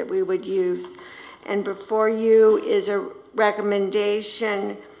vendors that we would use. And before you is a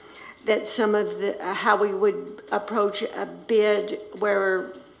recommendation that some of the how we would approach a bid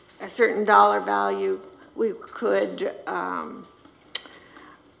where a certain dollar value we could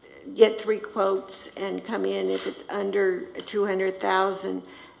get 3 quotes and come in if it's under 200,000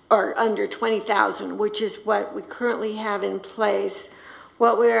 or under 20,000, which is what we currently have in place.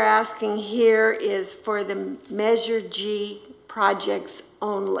 What we're asking here is for the Measure G projects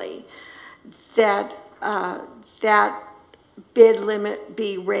only, that that bid limit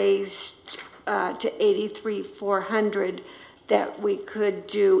be raised to 83,400 that we could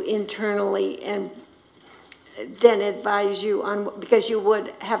do internally, and then advise you on, because you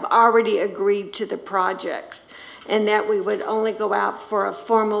would have already agreed to the projects, and that we would only go out for a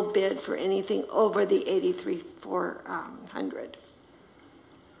formal bid for anything over the 83,400.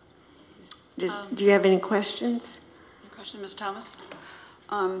 Do you have any questions? Any question, Ms. Thomas?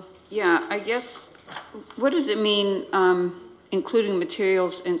 Yeah, I guess, what does it mean, including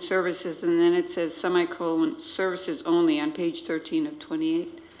materials and services, and then it says semicolon services only on page 13 of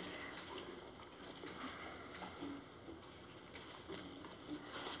 28?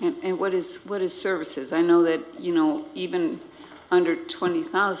 And what is services? I know that, you know, even under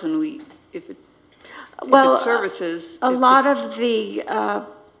 20,000, if it's services. A lot of the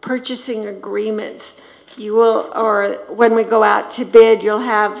purchasing agreements, you will, or when we go out to bid, you'll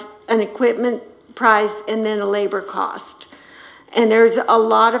have an equipment price and then a labor cost. And there's a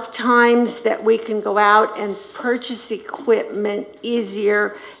lot of times that we can go out and purchase equipment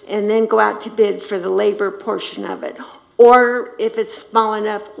easier and then go out to bid for the labor portion of it. Or if it's small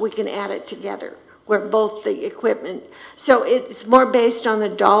enough, we can add it together, where both the equipment. So it's more based on the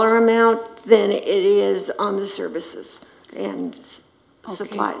dollar amount than it is on the services and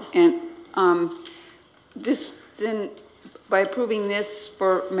supplies. And this, then, by approving this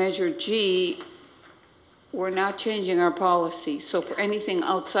for Measure G, we're not changing our policy. So for anything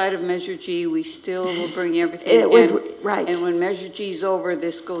outside of Measure G, we still will bring everything in. Right. And when Measure G is over,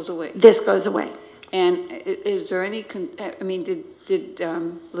 this goes away. This goes away. And is there any, I mean, did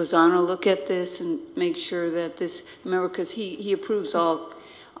Lozano look at this and make sure that this, remember, because he approves all,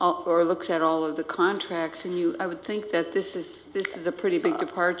 or looks at all of the contracts, and I would think that this is a pretty big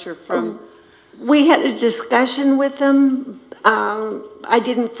departure from. We had a discussion with them. I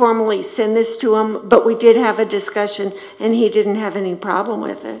didn't formally send this to him, but we did have a discussion, and he didn't have any problem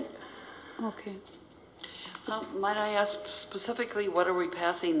with it. Okay. Might I ask specifically, what are we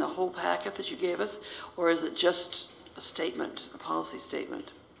passing, the whole packet that you gave us, or is it just a statement, a policy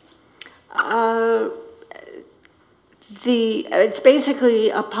statement? It's basically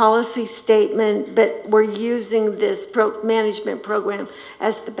a policy statement, but we're using this management program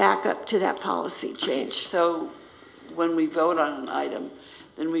as the backup to that policy change. Okay, so when we vote on an item,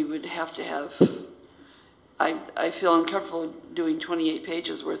 then we would have to have, I feel uncomfortable doing 28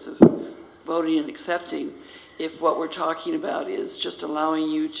 pages worth of voting and accepting if what we're talking about is just allowing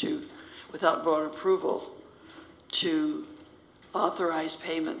you to, without board approval, to authorize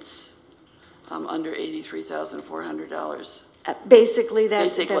payments under $83,400. Basically,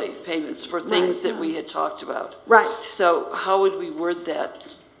 Basically, that's payments for things right, that we had talked about. Right. So how would we word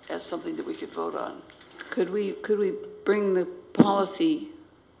that as something that we could vote on? Could we bring the policy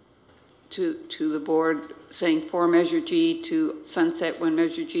to the board saying for Measure G to sunset when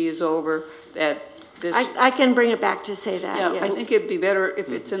Measure G is over, that this... I can bring it back to say that, Yeah, yes. I think it'd be better if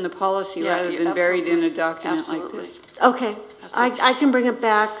it's in the policy Yeah, rather yeah, than buried in a absolutely. document like Absolutely. this. Okay, Absolutely. I can bring it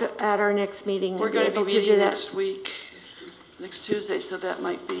back at our next meeting. We're and going to be able meeting do that. next week, next Tuesday, so that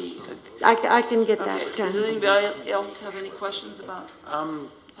might be... I can get Okay. that done. Does anybody else have any questions about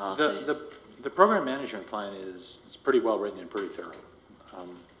policy? The program management plan is pretty well written and pretty thorough.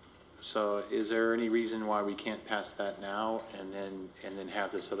 So is there any reason why we can't pass that now and then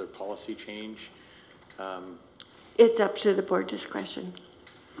have this other policy change? It's up to the board discretion.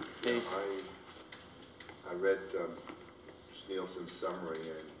 Okay. I read Nielsen's summary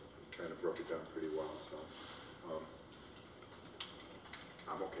and kind of broke it down pretty well, so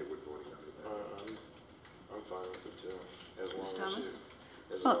I'm okay with voting on it. I'm fine with it too, as long Ms. as Thomas?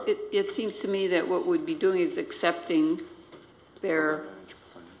 Well, it seems to me that what we'd be doing is accepting their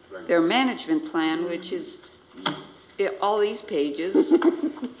management plan, which is all these pages,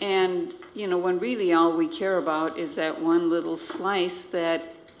 and, you know, when really all we care about is that one little slice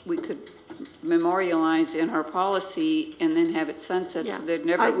that we could memorialize in our policy and then have it sunset, Yeah. so we'd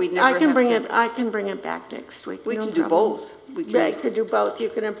never I have can to... bring it back next week. We no can do problem. both. We Yeah, I can, could do both. You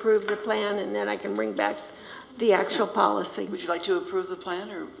can approve the plan, and then I can bring back the actual policy. Would you like to approve the plan,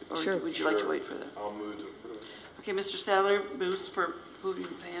 or Sure. would you like to wait for that? I'll move to approve. Okay, Mr. Sadler moves for approving the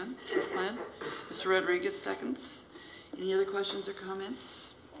plan. Mr. Rodriguez seconds. Any other questions or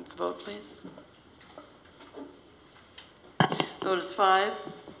comments? Let's vote, please. Vote is 5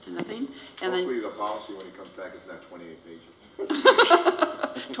 to nothing. And Hopefully then the policy, when it comes back, is not 28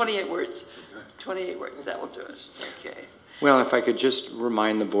 pages. 28 words. 28 words, that will do it. Okay. Well, if I could just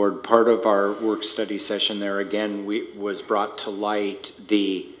remind the board, part of our work study session there, again, was brought to light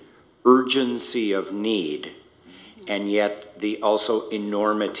the urgency of need, and yet the also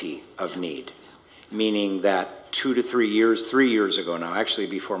enormity of need, meaning that 2 to 3 years, 3 years ago now, actually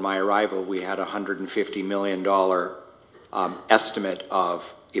before my arrival, we had a $150 million estimate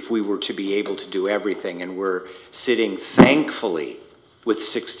of if we were to be able to do everything, and we're sitting thankfully with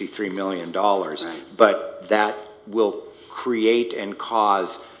 $63 million, but that will create and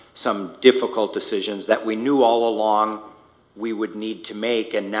cause some difficult decisions that we knew all along we would need to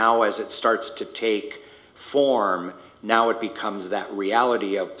make, and now as it starts to take form, now it becomes that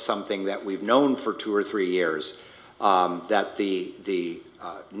reality of something that we've known for 2 or 3 years, that the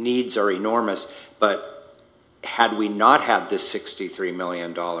needs are enormous, but had we not had this $63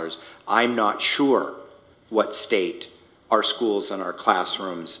 million, I'm not sure what state our schools and our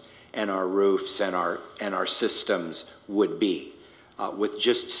classrooms and our roofs and our systems would be, with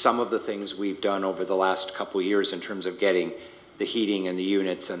just some of the things we've done over the last couple of years in terms of getting the heating and the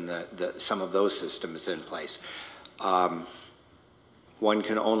units and some of those systems in place. One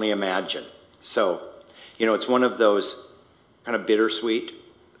can only imagine. So, you know, it's one of those kind of bittersweet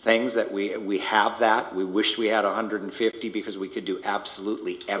things that we have that. We wish we had 150 because we could do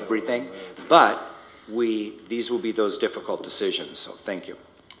absolutely everything, but these will be those difficult decisions, so thank you.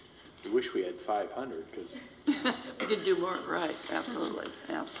 We wish we had 500 because We could do more, right, absolutely,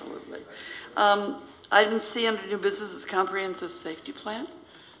 absolutely. Item C under new business is comprehensive safety plan.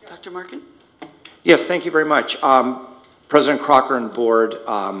 Dr. Markin? Yes, thank you very much. President Crocker and board,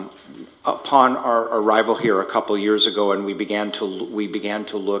 upon our arrival here a couple years ago, and we began to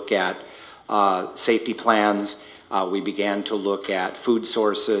look at safety plans. We began to look at food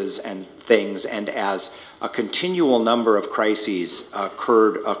sources and things, and as a continual number of crises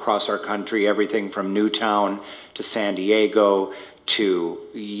occurred across our country, everything from Newtown to San Diego to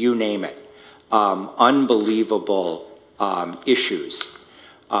you name it, unbelievable issues.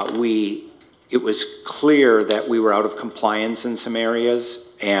 It was clear that we were out of compliance in some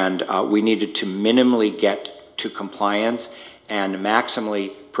areas, and we needed to minimally get to compliance and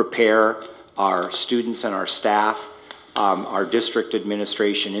maximally prepare our students and our staff, our district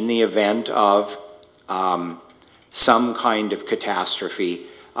administration, in the event of some kind of catastrophe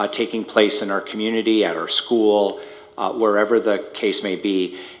taking place in our community, at our school, wherever the case may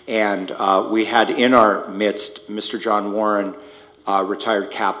be. And we had in our midst Mr. John Warren,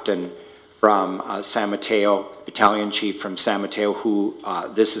 retired captain from San Mateo, battalion chief from San Mateo, who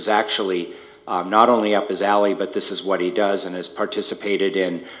this is actually not only up his alley, but this is what he does, and has participated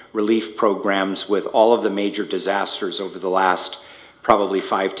in relief programs with all of the major disasters over the last probably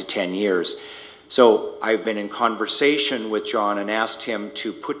 5 to 10 years. So I've been in conversation with John and asked him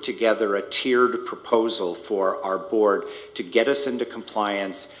to put together a tiered proposal for our board to get us into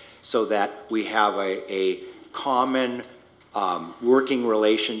compliance so that we have a common working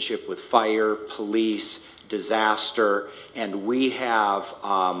relationship with fire, police, disaster, and we have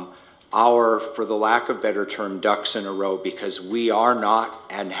our, for the lack of better term, ducks in a row, because we are not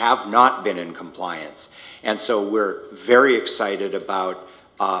and have not been in compliance. And so we're very excited about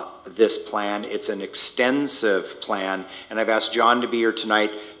this plan. It's an extensive plan, and I've asked John to be here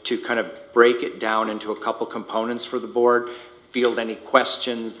tonight to kind of break it down into a couple components for the board, field any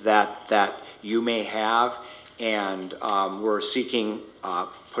questions that you may have, and we're seeking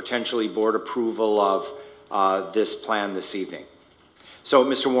potentially board approval of this plan this evening. So,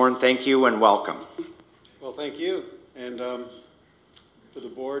 Mr. Warren, thank you and welcome. Well, thank you. And for the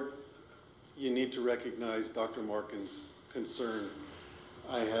board, you need to recognize Dr. Markin's concern.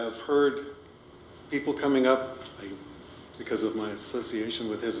 I have heard people coming up, because of my association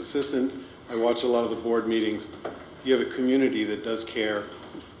with his assistant, I watch a lot of the board meetings. You have a community that does care,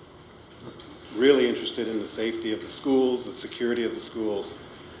 really interested in the safety of the schools, the security of the schools,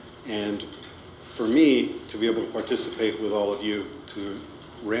 and for me to be able to participate with all of you to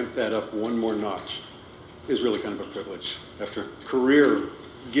ramp that up one more notch is really kind of a privilege. After a career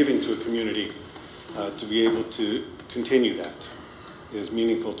giving to a community, to be able to continue that is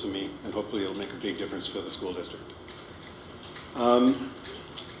meaningful to me, and hopefully it'll make a big difference for the school district. I'm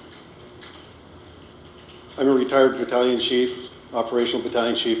a retired battalion chief, operational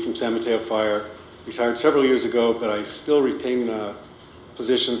battalion chief from San Mateo Fire. Retired several years ago, but I still retain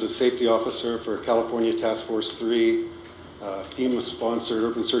positions as safety officer for California Task Force 3, FEMA-sponsored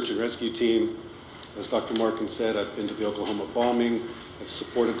urban search and rescue team. As Dr. Markin said, I've been to the Oklahoma bombing, I've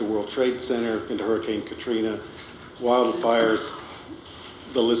supported the World Trade Center, I've been to Hurricane Katrina, wildfires,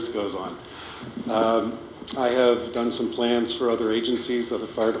 the list goes on. I have done some plans for other agencies, other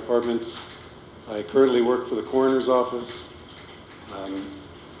fire departments. I currently work for the coroner's office.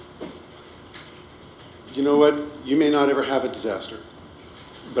 You know what? You may not ever have a disaster,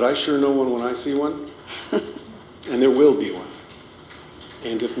 but I sure know one when I see one, and there will be one.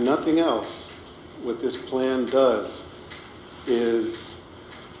 And if nothing else, what this plan does is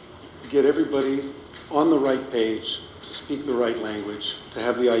get everybody on the right page, to speak the right language, to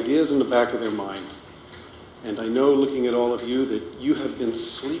have the ideas in the back of their mind. And I know, looking at all of you, that you have been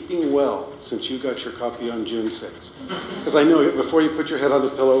sleeping well since you got your copy on June 6th. Because I know before you put your head on the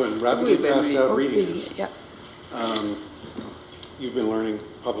pillow and rapidly passed out reading this, you've been learning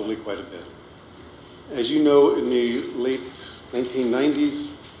probably quite a bit. As you know, in the late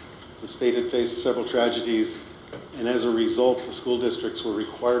 1990s, the state had faced several tragedies, and as a result, the school districts were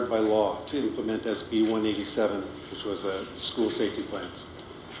required by law to implement SB 187, which was school safety plans.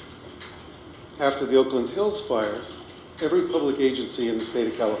 After the Oakland Hills fires, every public agency in the state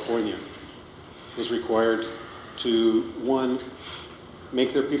of California was required to, one,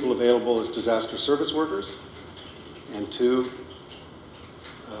 make their people available as disaster service workers, and two,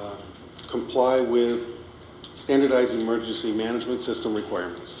 comply with standardized emergency management system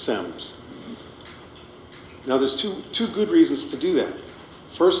requirements, SEMS. Now there's two good reasons to do that.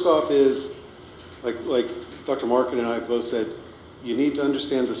 First off is, like Dr. Markin and I both said, you need to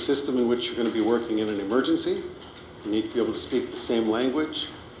understand the system in which you're going to be working in an emergency. You need to be able to speak the same language.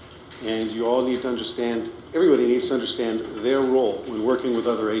 And you all need to understand, everybody needs to understand their role when working with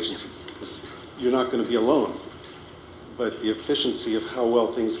other agencies. Because you're not going to be alone. But the efficiency of how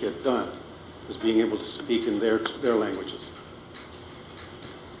well things get done is being able to speak in their languages.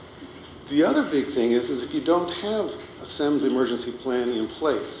 The other big thing is if you don't have a SEMS emergency plan in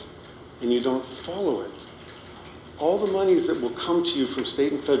place and you don't follow it, all the monies that will come to you from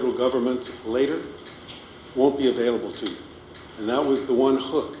state and federal governments later won't be available to you. And that was the one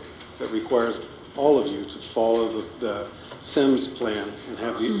hook that requires all of you to follow the SEMS plan and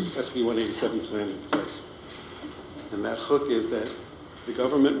have the SB 187 plan in place. And that hook is that the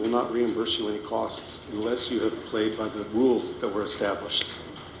government will not reimburse you any costs unless you have played by the rules that were established.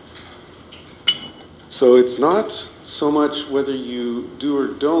 So it's not so much whether you do or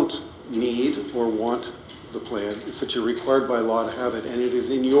don't need or want the plan. It's that you're required by law to have it, and it is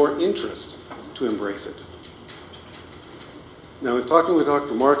in your interest to embrace it. Now, in talking with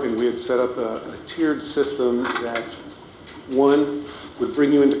Dr. Markin, we had set up a tiered system that, one, would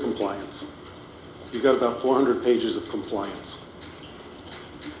bring you into compliance. You've got about 400 pages of compliance.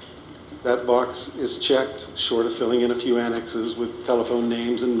 That box is checked, short of filling in a few annexes with telephone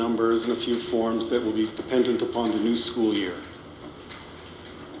names and numbers and a few forms that will be dependent upon the new school year.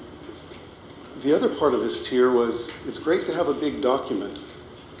 The other part of this tier was, it's great to have a big document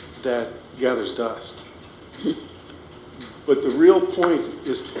that gathers dust. But the real point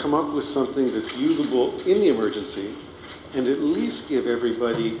is to come up with something that's usable in the emergency and at least give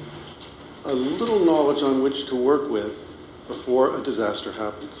everybody a little knowledge on which to work with before a disaster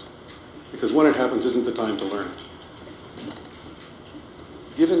happens. Because when it happens isn't the time to learn it.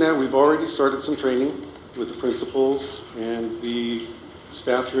 Given that, we've already started some training with the principals and the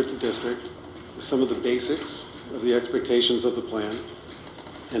staff here at the district with some of the basics of the expectations of the plan.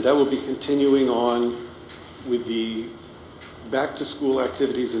 And that will be continuing on with the back-to-school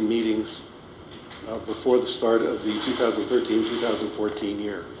activities and meetings before the start of the 2013-2014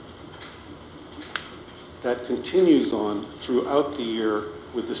 year. That continues on throughout the year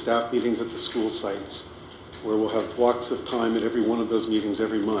with the staff meetings at the school sites, where we'll have blocks of time at every one of those meetings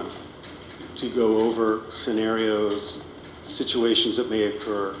every month to go over scenarios, situations that may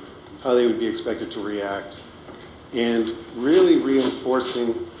occur, how they would be expected to react, and really reinforcing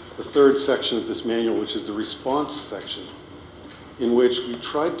the third section of this manual, which is the response section, in which we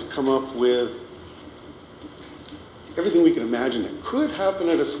tried to come up with everything we can imagine that could happen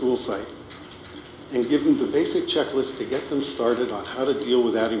at a school site and give them the basic checklist to get them started on how to deal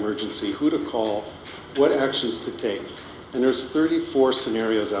with that emergency, who to call, what actions to take. And there's 34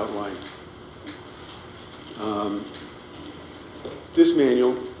 scenarios outlined. This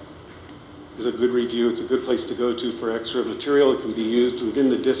manual is a good review. It's a good place to go to for extra material. It can be used within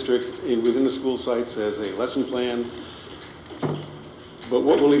the district and within the school sites as a lesson plan. But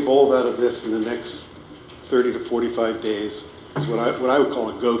what will evolve out of this in the next 30 to 45 days is what I would call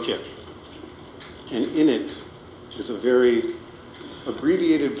a go kit. And in it is a very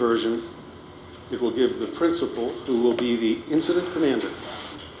abbreviated version. It will give the principal, who will be the incident commander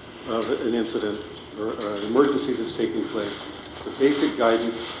of an incident or an emergency that's taking place, the basic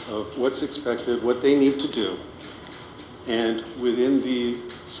guidance of what's expected, what they need to do, and within the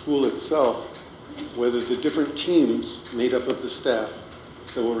school itself, whether the different teams made up of the staff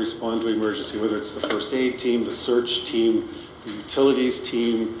that will respond to emergency, whether it's the first aid team, the search team, the utilities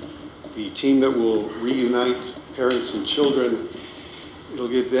team, the team that will reunite parents and children, it'll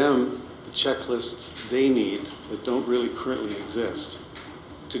give them the checklists they need that don't really currently exist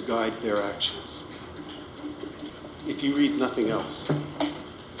to guide their actions. If you read nothing else,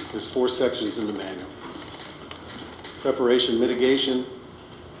 there's 4 sections in the manual. Preparation, mitigation,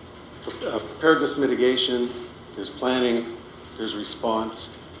 preparedness, mitigation, there's planning, there's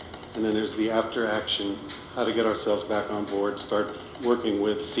response, and then there's the after action, how to get ourselves back on board, start working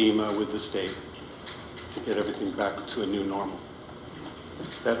with FEMA, with the state, to get everything back to a new normal.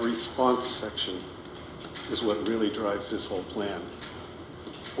 That response section is what really drives this whole plan,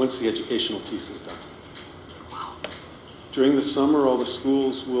 once the educational piece is done. During the summer, all the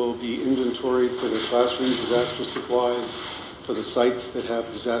schools will be inventoried for their classroom disaster supplies. For the sites that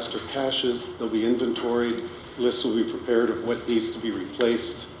have disaster caches, they'll be inventoried. Lists will be prepared of what needs to be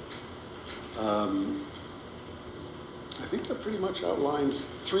replaced. I think that pretty much outlines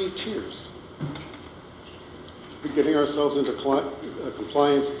 3 tiers. We're getting ourselves into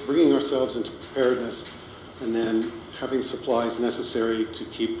compliance, bringing ourselves into preparedness, and then having supplies necessary to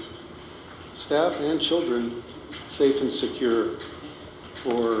keep staff and children safe and secure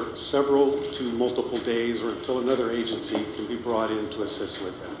for several to multiple days or until another agency can be brought in to assist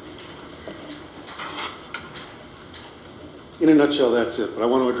with that. In a nutshell, that's it, but I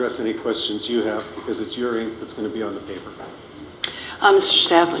want to address any questions you have because it's your ink that's going to be on the paper. Mr.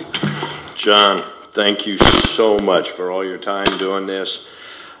 Sadley. John, thank you so much for all your time doing this.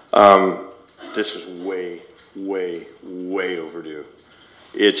 This is way, way, way overdue.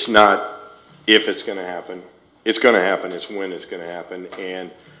 It's not if it's going to happen. It's going to happen. It's when it's going to happen.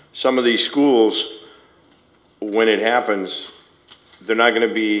 And some of these schools, when it happens, they're not going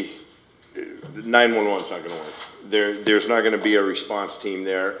to be, 911's not going to work. There's not going to be a response team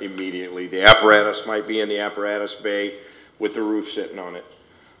there immediately. The apparatus might be in the apparatus bay with the roof sitting on it.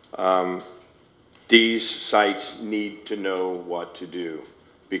 These sites need to know what to do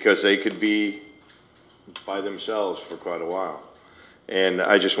because they could be by themselves for quite a while. And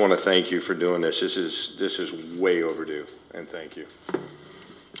I just want to thank you for doing this. This is way overdue, and thank you.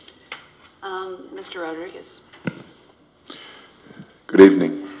 Mr. Rodriguez. Good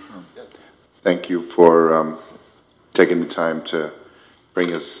evening. Thank you for taking the time to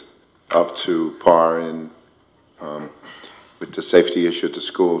bring us up to par with the safety issue at the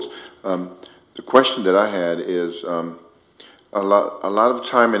schools. The question that I had is a lot of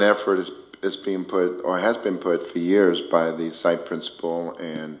time and effort is being put, or has been put for years by the site principal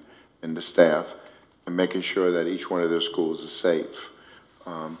and the staff, and making sure that each one of their schools is safe,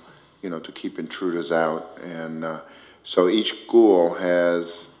 to keep intruders out. And so each school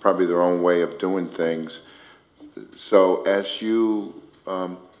has probably their own way of doing things. So as you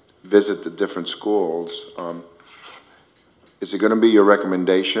visit the different schools, is it going to be your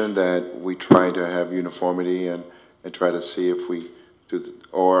recommendation that we try to have uniformity and try to see if we do,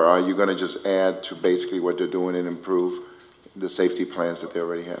 or are you going to just add to basically what they're doing and improve the safety plans that they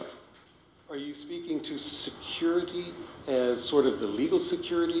already have? Are you speaking to security as sort of the legal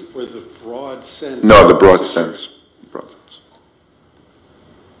security or the broad sense? No, the broad sense.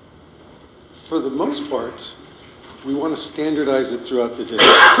 For the most part, we want to standardize it throughout the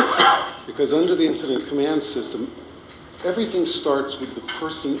district because under the incident command system, everything starts with the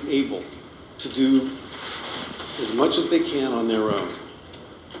person able to do as much as they can on their own.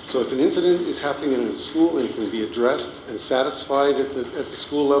 So if an incident is happening in a school and it can be addressed and satisfied at the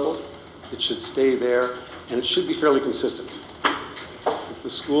school level, it should stay there, and it should be fairly consistent. If the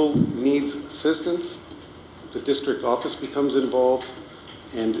school needs assistance, the district office becomes involved,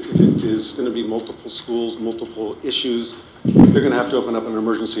 and if it is going to be multiple schools, multiple issues, they're going to have to open up an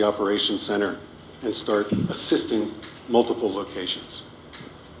emergency operations center and start assisting multiple locations.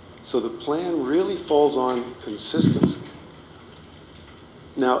 So the plan really falls on consistency.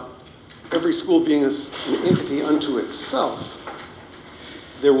 Now, every school being an entity unto itself,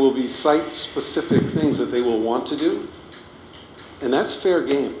 there will be site-specific things that they will want to do, and that's fair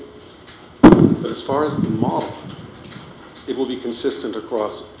game. But as far as the model, it will be consistent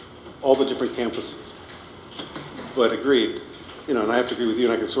across all the different campuses. But agreed, and I have to agree with you,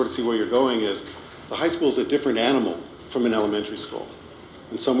 and I can sort of see where you're going, is the high school is a different animal from an elementary school,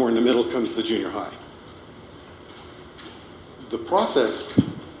 and somewhere in the middle comes the junior high. The process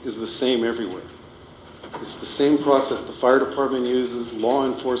is the same everywhere. It's the same process the fire department uses, law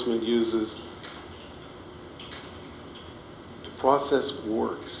enforcement uses. The process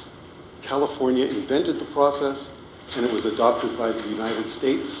works. California invented the process, and it was adopted by the United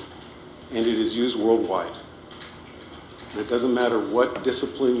States, and it is used worldwide. And it doesn't matter what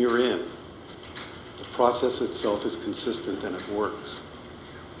discipline you're in, the process itself is consistent and it works.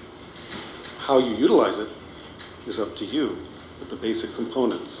 How you utilize it is up to you, but the basic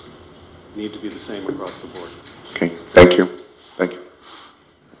components need to be the same across the board. Okay, thank you. Thank you.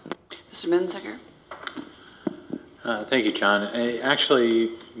 Mr. Menziger? Thank you, John.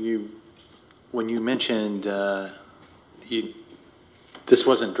 Actually, when you mentioned this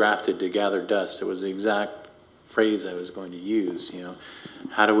wasn't drafted to gather dust, it was the exact phrase I was going to use.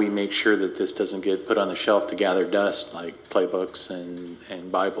 How do we make sure that this doesn't get put on the shelf to gather dust, like playbooks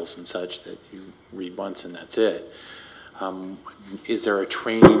and Bibles and such that you read once and that's it? Is there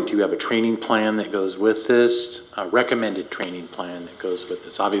do you have a training plan that goes with this, a recommended training plan that goes with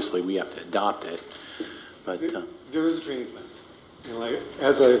this? Obviously, we have to adopt it, but... There is a training plan.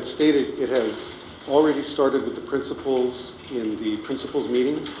 As I had stated, it has already started with the principals in the principals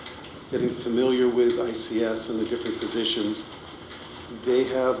meetings, getting familiar with ICS and the different positions. They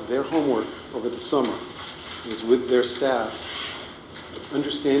have their homework over the summer is with their staff,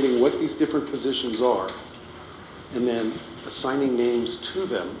 understanding what these different positions are, and then assigning names to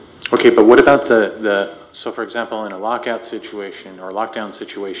them. Okay, but what about so for example, in a lockout situation or lockdown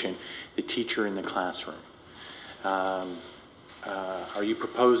situation, the teacher in the classroom? Are you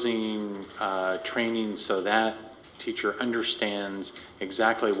proposing training so that teacher understands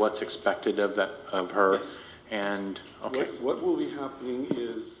exactly what's expected of her? Yes. And, okay. What will be happening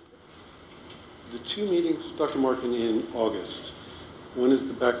is the two meetings, Dr. Markin, in August. One is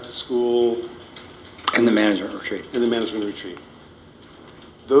the back to school. And the management retreat. And the management retreat.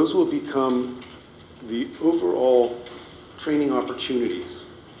 Those will become the overall training opportunities.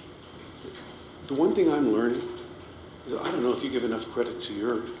 The one thing I'm learning is I don't know if you give enough credit to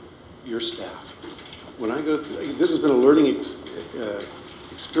your staff. When I go through, this has been a learning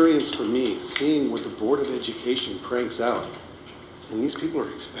experience for me, seeing what the Board of Education cranks out, and these people are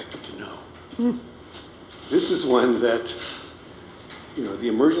expected to know. This is one that, the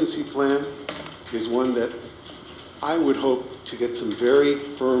emergency plan is one that I would hope to get some very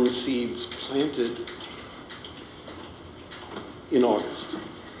firm seeds planted in August.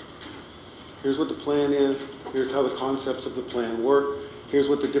 Here's what the plan is. Here's how the concepts of the plan work. Here's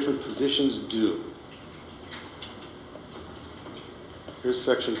what the different positions do. Here's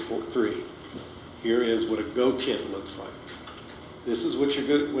section 3. Here is what a go kit looks like. This is what you're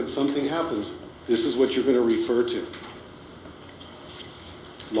going, when something happens, this is what you're going to refer to.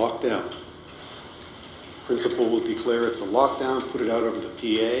 Lockdown. Principal will declare it's a lockdown, put it out over the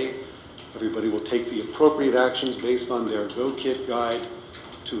PA. Everybody will take the appropriate actions based on their go kit guide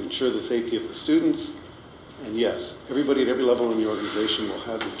to ensure the safety of the students. And yes, everybody at every level in the organization will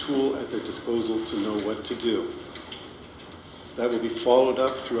have the tool at their disposal to know what to do. That will be followed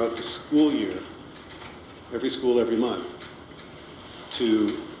up throughout the school year, every school, every month,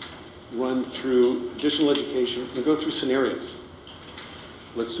 to run through additional education and go through scenarios.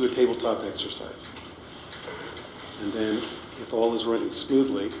 Let's do a tabletop exercise. And then, if all is running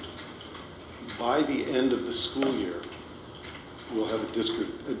smoothly, by the end of the school year, we'll have a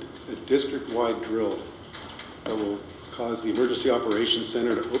district-wide drill that will cause the Emergency Operations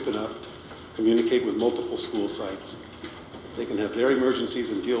Center to open up, communicate with multiple school sites. They can have their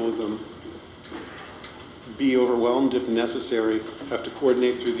emergencies and deal with them, be overwhelmed if necessary, have to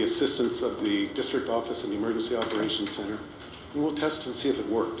coordinate through the assistance of the district office and the Emergency Operations Center, and we'll test and see if it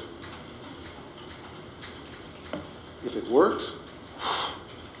worked. If it works,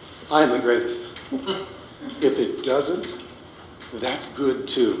 I am the greatest. If it doesn't, that's good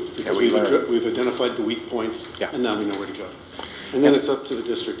too, because we've identified the weak points, and now we know where to go. And then it's up to the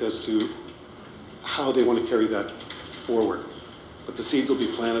district as to how they want to carry that forward. But the seeds will be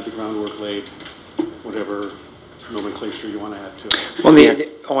planted, the groundwork laid, whatever nomenclature you want to add to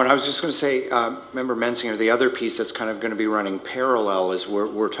it. Well, and I was just going to say, Member Mensinger, the other piece that's kind of going to be running parallel is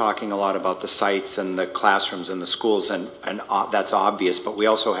we're talking a lot about the sites and the classrooms and the schools, and that's obvious, but we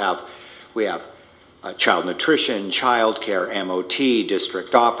also have, child nutrition, child care, MOT,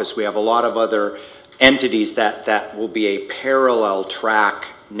 district office. We have a lot of other entities that will be a parallel track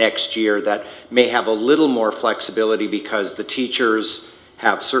next year that may have a little more flexibility because the teachers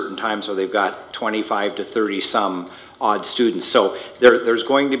have certain times where they've got 25 to 30 some odd students. So there's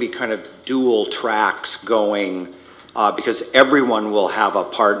going to be kind of dual tracks going because everyone will have a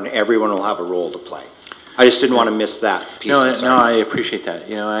part and everyone will have a role to play. I just didn't want to miss that piece. No, I appreciate that.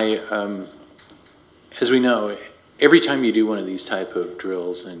 You know, as we know, every time you do one of these type of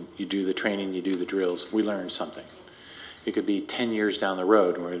drills and you do the training, you do the drills, we learn something. It could be 10 years down the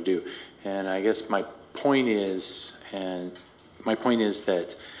road we're going to do. And I guess my point is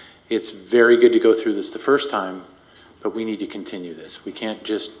that it's very good to go through this the first time, but we need to continue this. We can't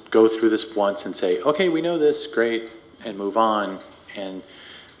just go through this once and say, okay, we know this, great, and move on. And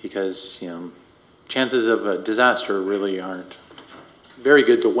because, you know, chances of a disaster really aren't very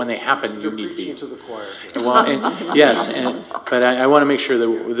good, but when they happen, you need to be. You're preaching to the choir. Well, yes, but I want to make sure that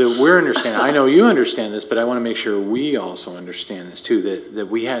we're understanding. I know you understand this, but I want to make sure we also understand this too, that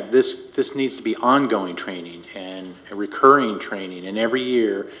we had this needs to be ongoing training and a recurring training, and every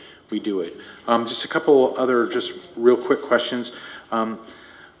year we do it. Just a couple other just real quick questions.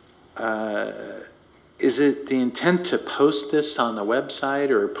 Is it the intent to post this on the website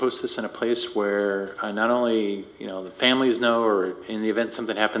or post this in a place where not only, you know, the families know, or in the event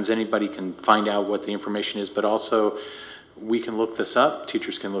something happens, anybody can find out what the information is, but also we can look this up,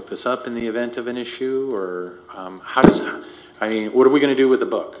 teachers can look this up in the event of an issue, or how does that, I mean, what are we going to do with the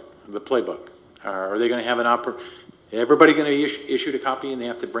book, the playbook? Are they going to have an everybody going to be issued a copy and they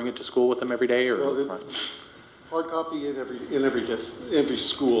have to bring it to school with them every day? Or well, hard copy in every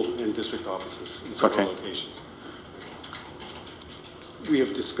school and district offices in several locations. We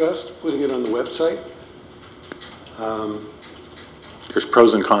have discussed putting it on the website. There's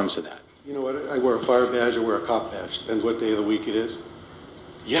pros and cons to that. You know what? I wear a fire badge, I wear a cop badge. Depends what day of the week it is.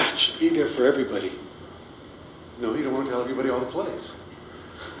 Yeah, it should be there for everybody. No, you don't want to tell everybody all the plays.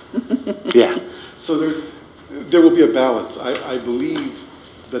 Yeah. So there will be a balance. I believe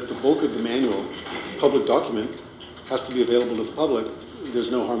that the bulk of the manual, public document, has to be available to the public. There's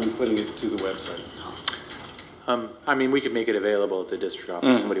no harm in putting it to the website. I mean, we could make it available at the district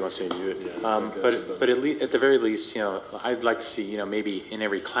office. Somebody wants to do it. But at the very least, you know, I'd like to see, you know, maybe in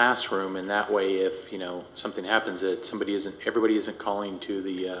every classroom, and that way, if, you know, something happens, that everybody isn't calling to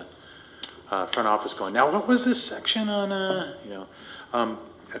the front office going, now what was this section on, you know.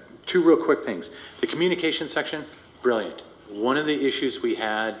 Two real quick things. The communication section, brilliant. One of the issues we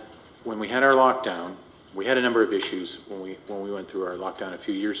had when we had our lockdown, we had a number of issues when we went through our lockdown a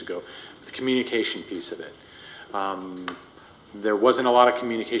few years ago, the communication piece of it. There wasn't a lot of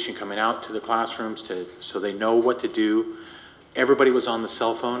communication coming out to the classrooms so they know what to do. Everybody was on the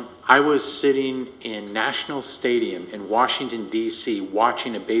cell phone. I was sitting in National Stadium in Washington, D.C.,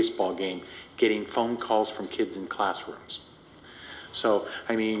 watching a baseball game, getting phone calls from kids in classrooms. So,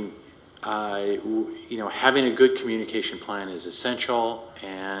 I mean, you know, having a good communication plan is essential,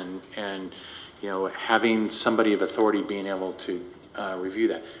 and you know, having somebody of authority being able to review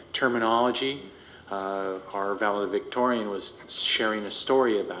that. Terminology, our valedictorian was sharing a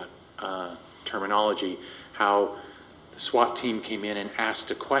story about terminology, how the SWAT team came in and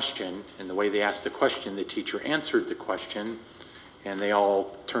asked a question, and the way they asked the question, the teacher answered the question, and they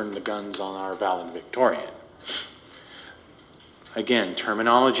all turned the guns on our valedictorian. Again,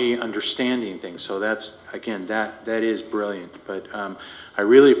 terminology, understanding things. So that's, again, that is brilliant. But I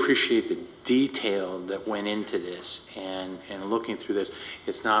really appreciate the detail that went into this, and looking through this.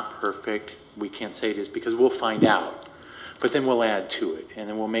 It's not perfect. We can't say it is, because we'll find out. But then we'll add to it, and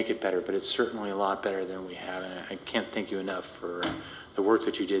then we'll make it better. But it's certainly a lot better than we have. And I can't thank you enough for the work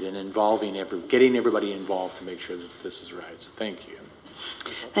that you did in involving getting everybody involved to make sure that this is right. So thank you.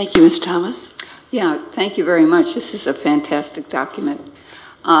 Thank you, Ms. Thomas. Yeah, thank you very much. This is a fantastic document.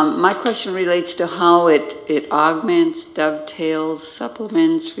 My question relates to how it augments, dovetails,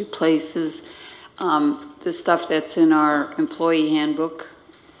 supplements, replaces the stuff that's in our employee handbook.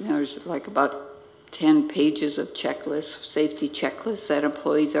 There's like about 10 pages of checklists, safety checklists that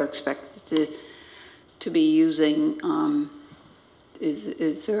employees are expected to be using.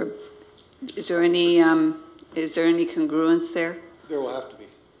 Is there any congruence there? There will have to be.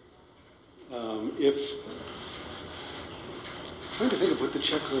 I'm trying to think of what the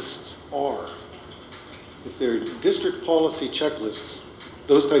checklists are. If they're district policy checklists,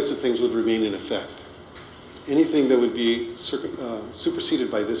 those types of things would remain in effect. Anything that would be superseded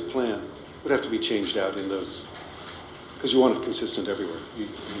by this plan would have to be changed out in those, because you want it consistent everywhere.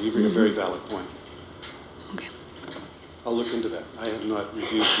 You bring a very valid point. Okay. I'll look into that. I have not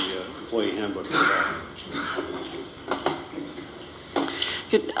reviewed the employee handbook for that.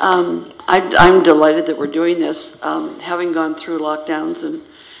 Good. I'm delighted that we're doing this. Having gone through lockdowns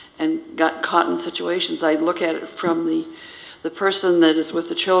and got caught in situations, I look at it from the person that is with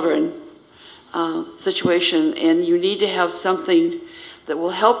the children situation, and you need to have something that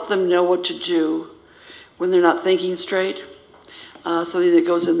will help them know what to do when they're not thinking straight. Something that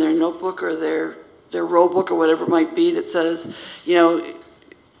goes in their notebook or their roll book or whatever it might be that says, you know,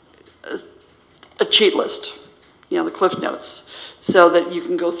 a cheat list, you know, the Cliff Notes, so that you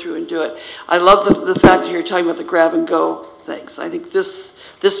can go through and do it. I love the fact that you're talking about the grab and go things. I think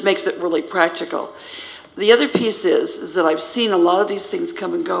this makes it really practical. The other piece is that I've seen a lot of these things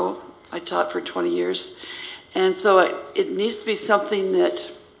come and go. I taught for 20 years. And so it needs to be something that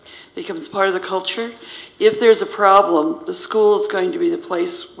becomes part of the culture. If there's a problem, the school is going to be the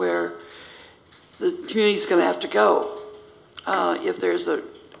place where the community is going to have to go. If there's a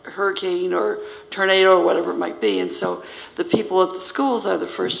hurricane or tornado or whatever it might be. And so the people at the schools are the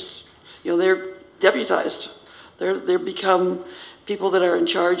first, you know, they're deputized. They're become people that are in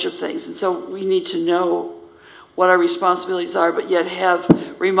charge of things. And so we need to know what our responsibilities are, but yet have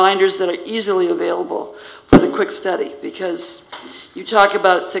reminders that are easily available for the quick study, because you talk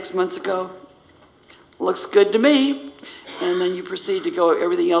about it 6 months ago, looks good to me, and then you proceed to go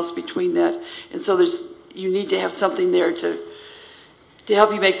everything else between that. And so you need to have something there to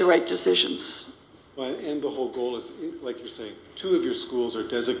help you make the right decisions. Well, and the whole goal is, like you're saying, 2 of your schools are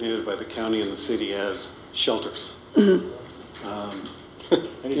designated by the county and the city as shelters. Mm-hmm.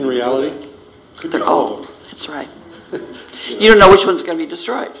 In reality, could be all of them. That's right. You don't know which one's going to be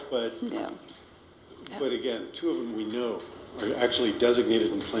destroyed. But, yeah. But again, 2 of them we know are actually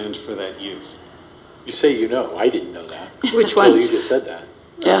designated and planned for that use. You say you know. I didn't know that. Which Until ones? you just said that.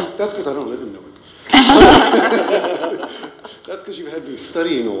 Yeah. That's because I don't live in Newark. That's because you've had me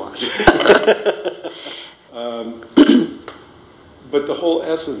studying a lot. But the whole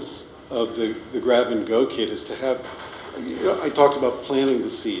essence of the grab and go kit is to have, you know, I talked about planting the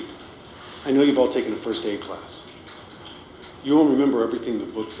seed. I know you've all taken a first aid class. You won't remember everything the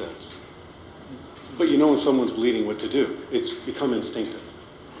book says. But you know when someone's bleeding what to do. It's become instinctive.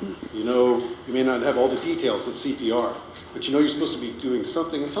 You know, you may not have all the details of CPR, but you know you're supposed to be doing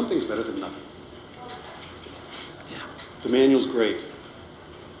something, and something's better than nothing. The manual's great.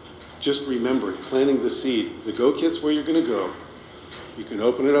 Just remember, planting the seed. The go kit's where you're going to go. You can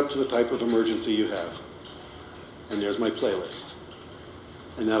open it up to the type of emergency you have. And there's my playlist.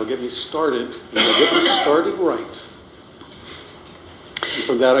 And that'll get me started, and it'll get me started right. And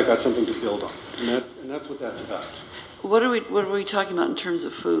from that, I got something to build on. And that's what that's about. What are we talking about in terms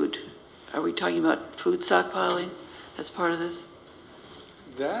of food? Are we talking about food stockpiling as part of this?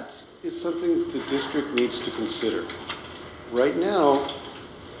 That is something the district needs to consider. Right now,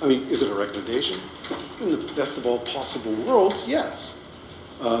 I mean, is it a recommendation? In the best of all possible worlds, yes.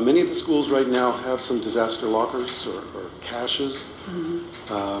 Many of the schools right now have some disaster lockers or caches.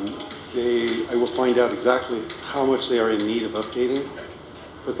 I will find out exactly how much they are in need of updating,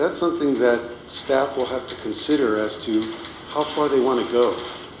 but that's something that staff will have to consider as to how far they want to go.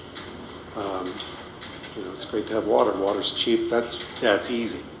 It's great to have water. Water's cheap. That's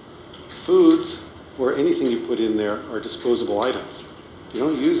easy. Foods or anything you put in there are disposable items. You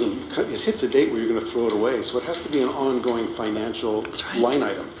don't use them. It hits a date where you're going to throw it away. So it has to be an ongoing financial line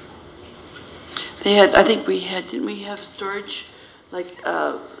item. They had, I think didn't we have storage, like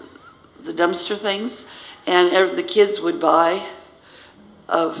the dumpster things? And the kids would buy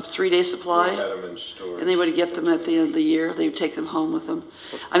a 3-day supply. We had them in storage. And they would get them at the end of the year. They would take them home with them.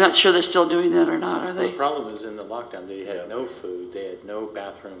 I'm not sure they're still doing that or not, are they? The problem is in the lockdown, they had no food, they had no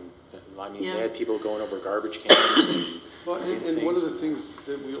bathroom. I mean, they had people going over garbage cans. And one of the things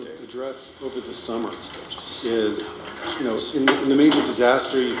that we'll address over the summer is, in the major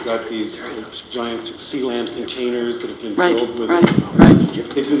disaster, you've got these giant sealand containers that have been filled with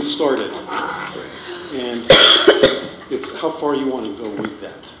it. They've been started. And it's how far you want to go with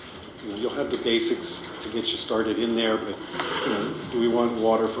that. You'll have the basics to get you started in there, but do we want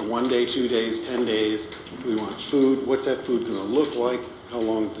water for 1 day, 2 days, 10 days? Do we want food? What's that food going to look like? How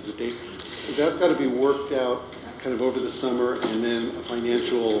long does it take? That's got to be worked out kind of over the summer, and then a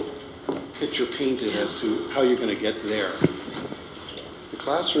financial picture painted as to how you're going to get there. The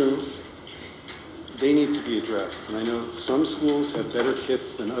classrooms, they need to be addressed. And I know some schools have better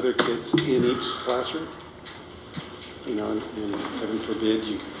kits than other kits in each classroom. And heaven forbid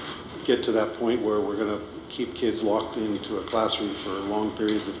you get to that point where we're going to keep kids locked into a classroom for long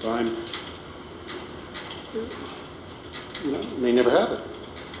periods of time. May never happen.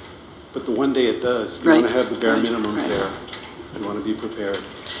 But the one day it does, you want to have the bare minimums there. You want to be prepared.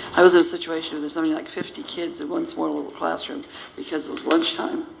 I was in a situation where there's something like 50 kids in one small little classroom because it was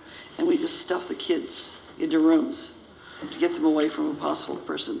lunchtime, and we just stuffed the kids into rooms to get them away from a possible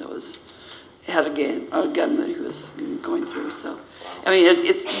person that had a gun that he was going through. So, I mean,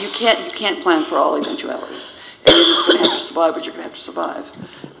 you can't plan for all eventualities, and you're just going to have to survive what you're going to have to survive.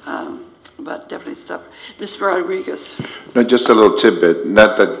 But definitely stop. Mr. Rodriguez. No, just a little tidbit.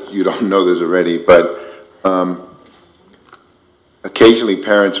 Not that you don't know this already, but occasionally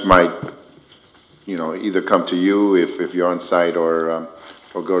parents might, either come to you if you're on site or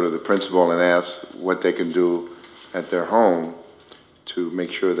go to the principal and ask what they can do at their home to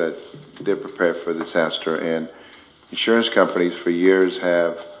make sure that they're prepared for disaster. And insurance companies for years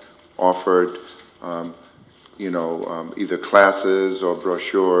have offered either classes or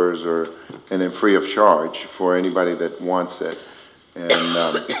brochures and then free of charge for anybody that wants it. And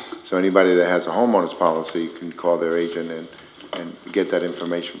so anybody that has a homeowner's policy can call their agent and get that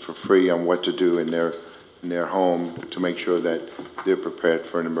information for free on what to do in their home to make sure that they're prepared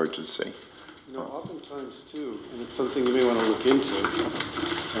for an emergency. Oftentimes too, and it's something you may want to look into,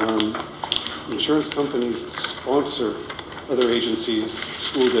 insurance companies sponsor other agencies,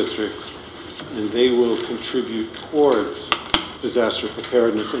 school districts, and they will contribute towards disaster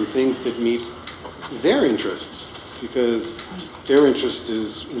preparedness and things that meet their interests, because their interest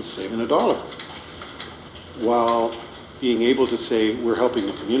is in saving $1, while being able to say we're helping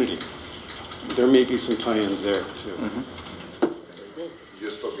the community. There may be some tie-ins there too. You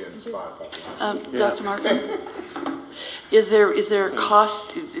just put me on the spot. Dr. Martin, is there a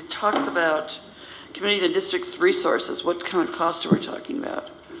cost? It talks about community of the district's resources. What kind of cost are we talking about?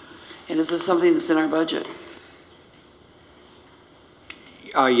 And is this something that's in our budget?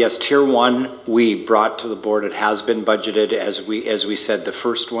 Yes, Tier 1 we brought to the board. It has been budgeted. As we said, the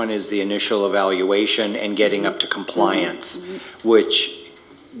first one is the initial evaluation and getting up to compliance, which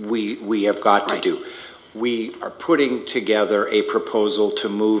we have got to do. We are putting together a proposal to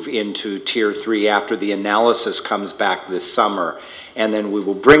move into Tier 3 after the analysis comes back this summer, and then we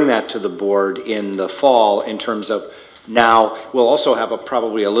will bring that to the board in the fall in terms of. Now, we'll also have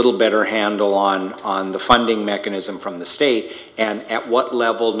probably a little better handle on the funding mechanism from the state, and at what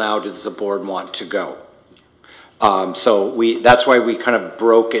level now does the board want to go. So that's why we kind of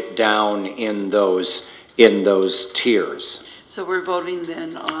broke it down in those tiers. So we're voting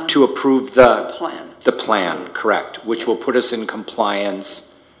then on to approve the plan. The plan, correct, which will put us in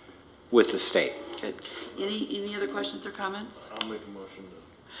compliance with the state. Good. Any other questions or comments? I'll make a motion.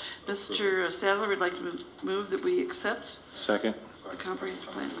 Mr. Stadler would like to move that we accept Second. the comprehensive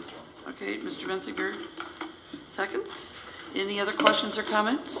plan. Okay, Mr. Benziger, seconds. Any other questions or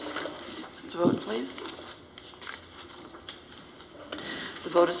comments? Let's vote, please. The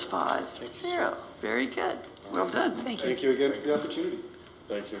vote is 5-0. Very good. Well done. Thank you. Thank you again for the opportunity.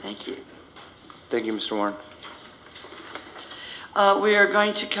 Thank you. Thank you. Thank you, Mr. Warren. We are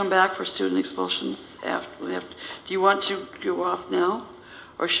going to come back for student expulsions after. Do you want to go off now?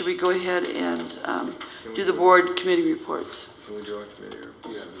 Or should we go ahead and do the board committee reports? Can we do our committee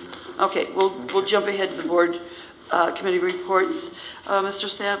reports? Okay, we'll jump ahead to the board committee reports. Mr.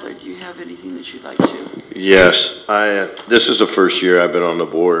 Stadler, do you have anything that you'd like to? Yes, this is the first year I've been on the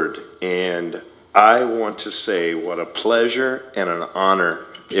board, and I want to say what a pleasure and an honor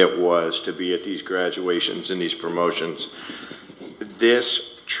it was to be at these graduations and these promotions.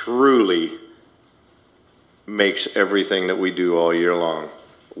 This truly makes everything that we do all year long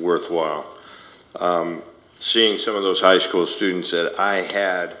worthwhile. Seeing some of those high school students that I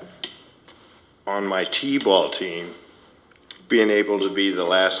had on my T-ball team, being able to be the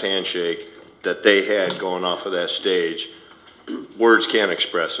last handshake that they had going off of that stage, words can't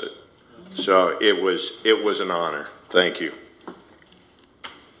express it. So it was an honor. Thank you.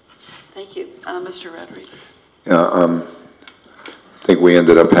 Thank you. Mr. Rodriguez. Yeah, I think we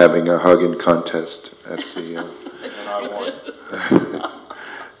ended up having a hugging contest at the... And I won.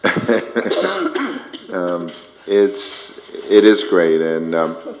 It is great, and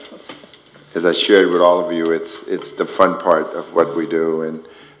as I shared with all of you, it's the fun part of what we do,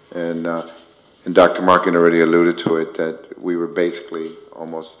 and Dr. Markin already alluded to it, that we were basically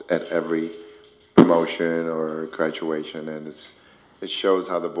almost at every promotion or graduation, and it shows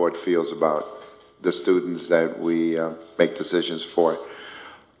how the board feels about the students that we make decisions for.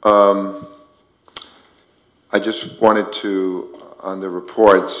 I just wanted to, on the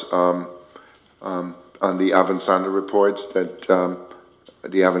reports, on the Avanzando reports, that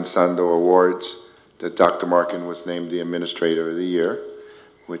the Avanzando Awards, that Dr. Markin was named the Administrator of the Year,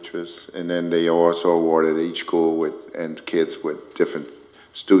 which was, and then they also awarded each school and kids with different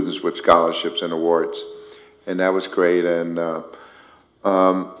students with scholarships and awards, and that was great. And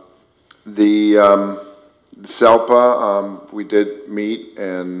the SELPA, we did meet,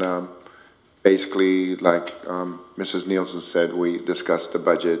 and basically, like Mrs. Nielsen said, we discussed the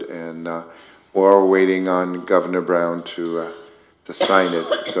budget, and we're waiting on Governor Brown to sign it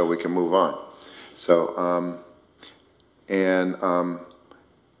so we can move on. So, and I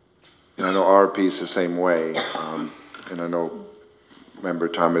know RP is the same way, and I know Member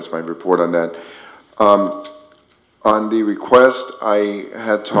Thomas might report on that. On the request, I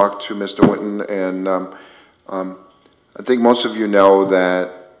had talked to Mr. Winton, and I think most of you know that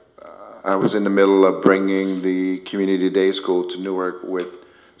I was in the middle of bringing the community day school to Newark with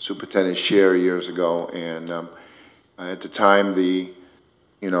Superintendent Scher years ago, and at the time, we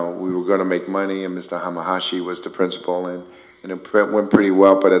were going to make money, and Mr. Hamahashi was the principal, and it went pretty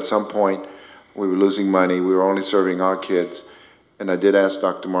well, but at some point, we were losing money. We were only serving our kids, and I did ask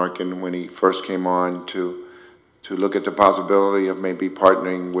Dr. Markin when he first came on to look at the possibility of maybe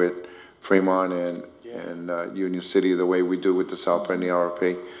partnering with Fremont and Union City the way we do with the SELPA and the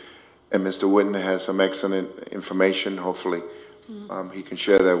RP. And Mr. Winton has some excellent information. Hopefully, he can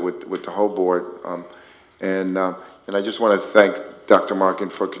share that with the whole board. And I just want to thank Dr. Markin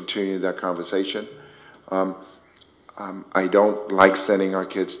for continuing that conversation. I don't like sending our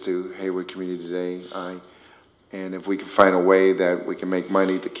kids to Hayward Community Day. And if we can find a way that we can make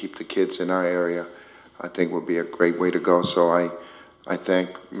money to keep the kids in our area, I think would be a great way to go. So I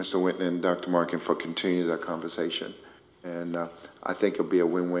thank Mr. Winton and Dr. Markin for continuing that conversation. And I think it'll be a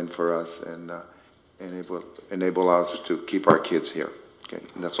win-win for us, and enable us to keep our kids here. Okay,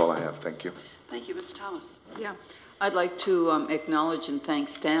 and that's all I have. Thank you. Thank you, Ms. Thomas. Yeah, I'd like to acknowledge and thank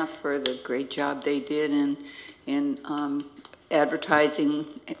staff for the great job they did in advertising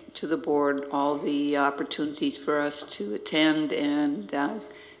to the board all the opportunities for us to attend, and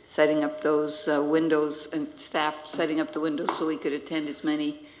setting up those windows, and staff setting up the windows so we could attend as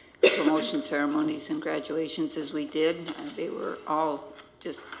many promotion ceremonies and graduations as we did. They were all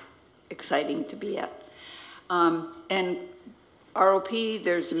just exciting to be at. And ROP,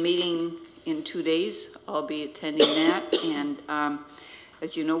 there's a meeting in 2 days. I'll be attending that. And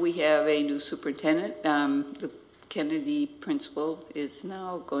as you know, we have a new superintendent. The Kennedy principal is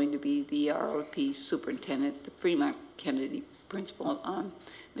now going to be the ROP superintendent, the Fremont Kennedy principal.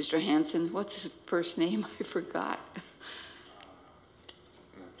 Mr. Hansen, what's his first name? I forgot.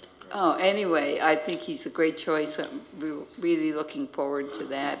 Oh, anyway, I think he's a great choice. We're really looking forward to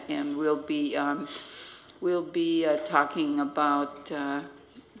that, and we'll be talking about,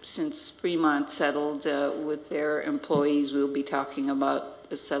 since Fremont settled with their employees, we'll be talking about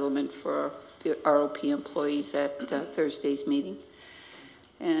a settlement for the ROP employees at Thursday's meeting.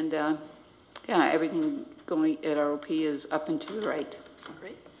 And yeah, everything going at ROP is up and to the right.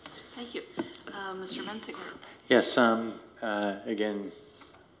 Great, thank you. Mr. Mensinger. Yes, again,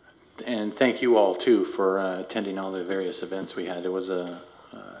 and thank you all too for attending all the various events we had. It was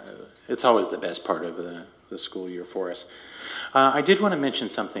it's always the best part of the school year for us. I did want to mention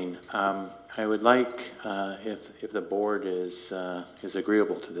something. I would like, if the board is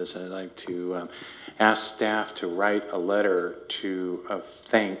agreeable to this, I'd like to ask staff to write a letter of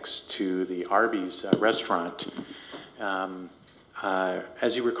thanks to the Arby's restaurant.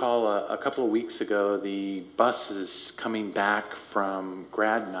 As you recall, a couple of weeks ago, the buses coming back from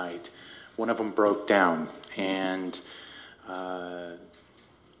grad night, one of them broke down, and the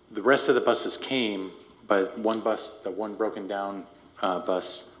rest of the buses came, but the one broken down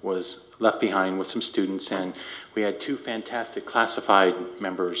bus was left behind with some students, and we had two fantastic classified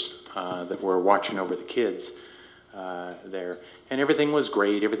members that were watching over the kids there. And everything was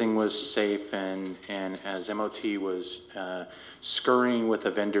great, everything was safe, and as MOT was scurrying with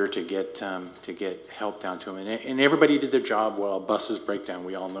a vendor to get help down to them, and everybody did their job well. Buses break down,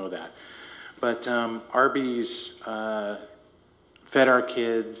 we all know that. But Arby's fed our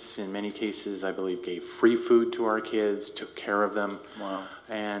kids, in many cases, I believe, gave free food to our kids, took care of them. Wow.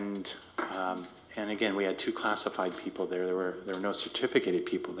 And again, we had two classified people there. There were no certificated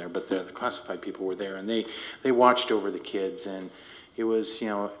people there, but the classified people were there, and they watched over the kids. And it was,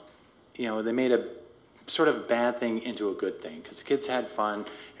 they made a sort of bad thing into a good thing, because the kids had fun,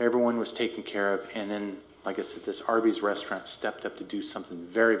 everyone was taken care of, and then, like I said, this Arby's restaurant stepped up to do something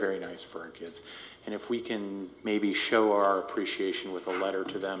very, very nice for our kids. And if we can maybe show our appreciation with a letter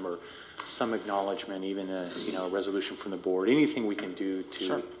to them, or some acknowledgement, even a resolution from the board, anything we can do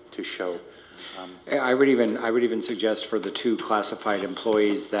to show. I would even suggest for the two classified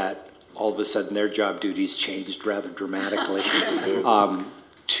employees that all of a sudden their job duties changed rather dramatically,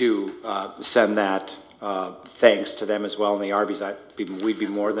 to send that thanks to them as well. And the Arby's, we'd be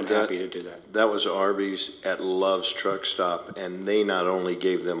more than happy to do that. That was Arby's at Love's Truck Stop, and they not only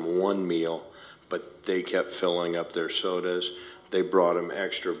gave them one meal, but they kept filling up their sodas. They brought them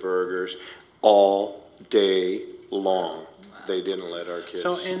extra burgers all day long. They didn't let our kids.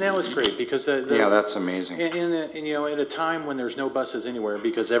 So, and that was great, because yeah, that's amazing. And at a time when there's no buses anywhere,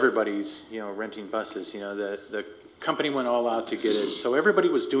 because everybody's renting buses, the company went all out to get it. So everybody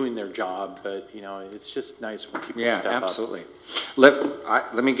was doing their job, but it's just nice when people step up. Yeah, absolutely.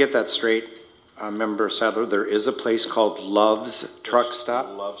 Let me get that straight, Member Sadler. There is a place called Love's Truck Stop.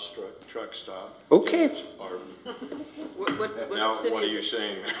 Love's Truck Stop. Okay. Now, what are you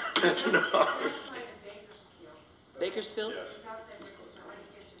saying? Bakersfield?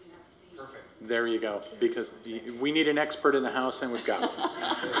 Perfect. There you go, because we need an expert in the house, and we've got one.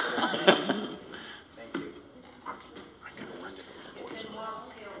 Thank you.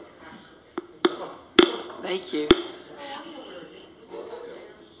 Thank you.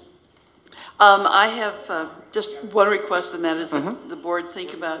 I have just one request, and that is that the board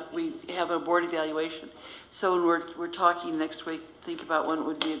think about, we have a board evaluation. So when we're talking next week, think about when it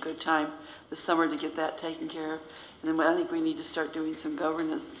would be a good time this summer to get that taken care of. And then I think we need to start doing some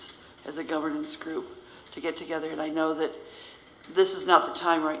governance as a governance group to get together. And I know that this is not the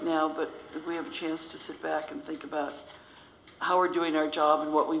time right now, but if we have a chance to sit back and think about how we're doing our job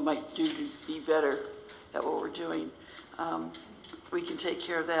and what we might do to be better at what we're doing, we can take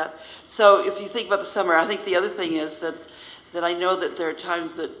care of that. So if you think about the summer, I think the other thing is that I know that there are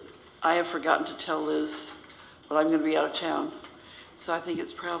times that I have forgotten to tell Liz, but I'm going to be out of town. So I think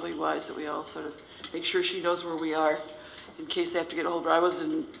it's probably wise that we all sort of make sure she knows where we are in case they have to get a hold of her. I was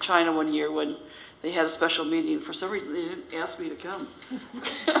in China one year when they had a special meeting. For some reason, they didn't ask me to come.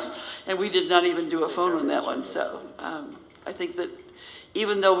 And we did not even do a phone on that one. So I think that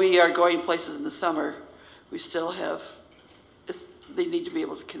even though we are going places in the summer, we still have, they need to be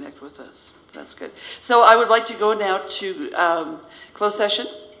able to connect with us. So that's good. So I would like to go now to closed session,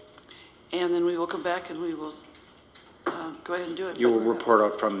 and then we will come back and we will go ahead and do it. You will report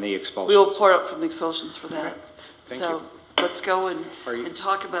out from the expulsions. We will report out from the expulsions for that. Okay. Thank so you. Let's go and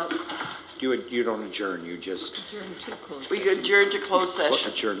talk about. You don't adjourn, you just. We adjourn to closed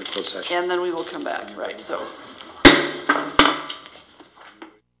session. Adjourn to closed session. And then we will come back, right? So.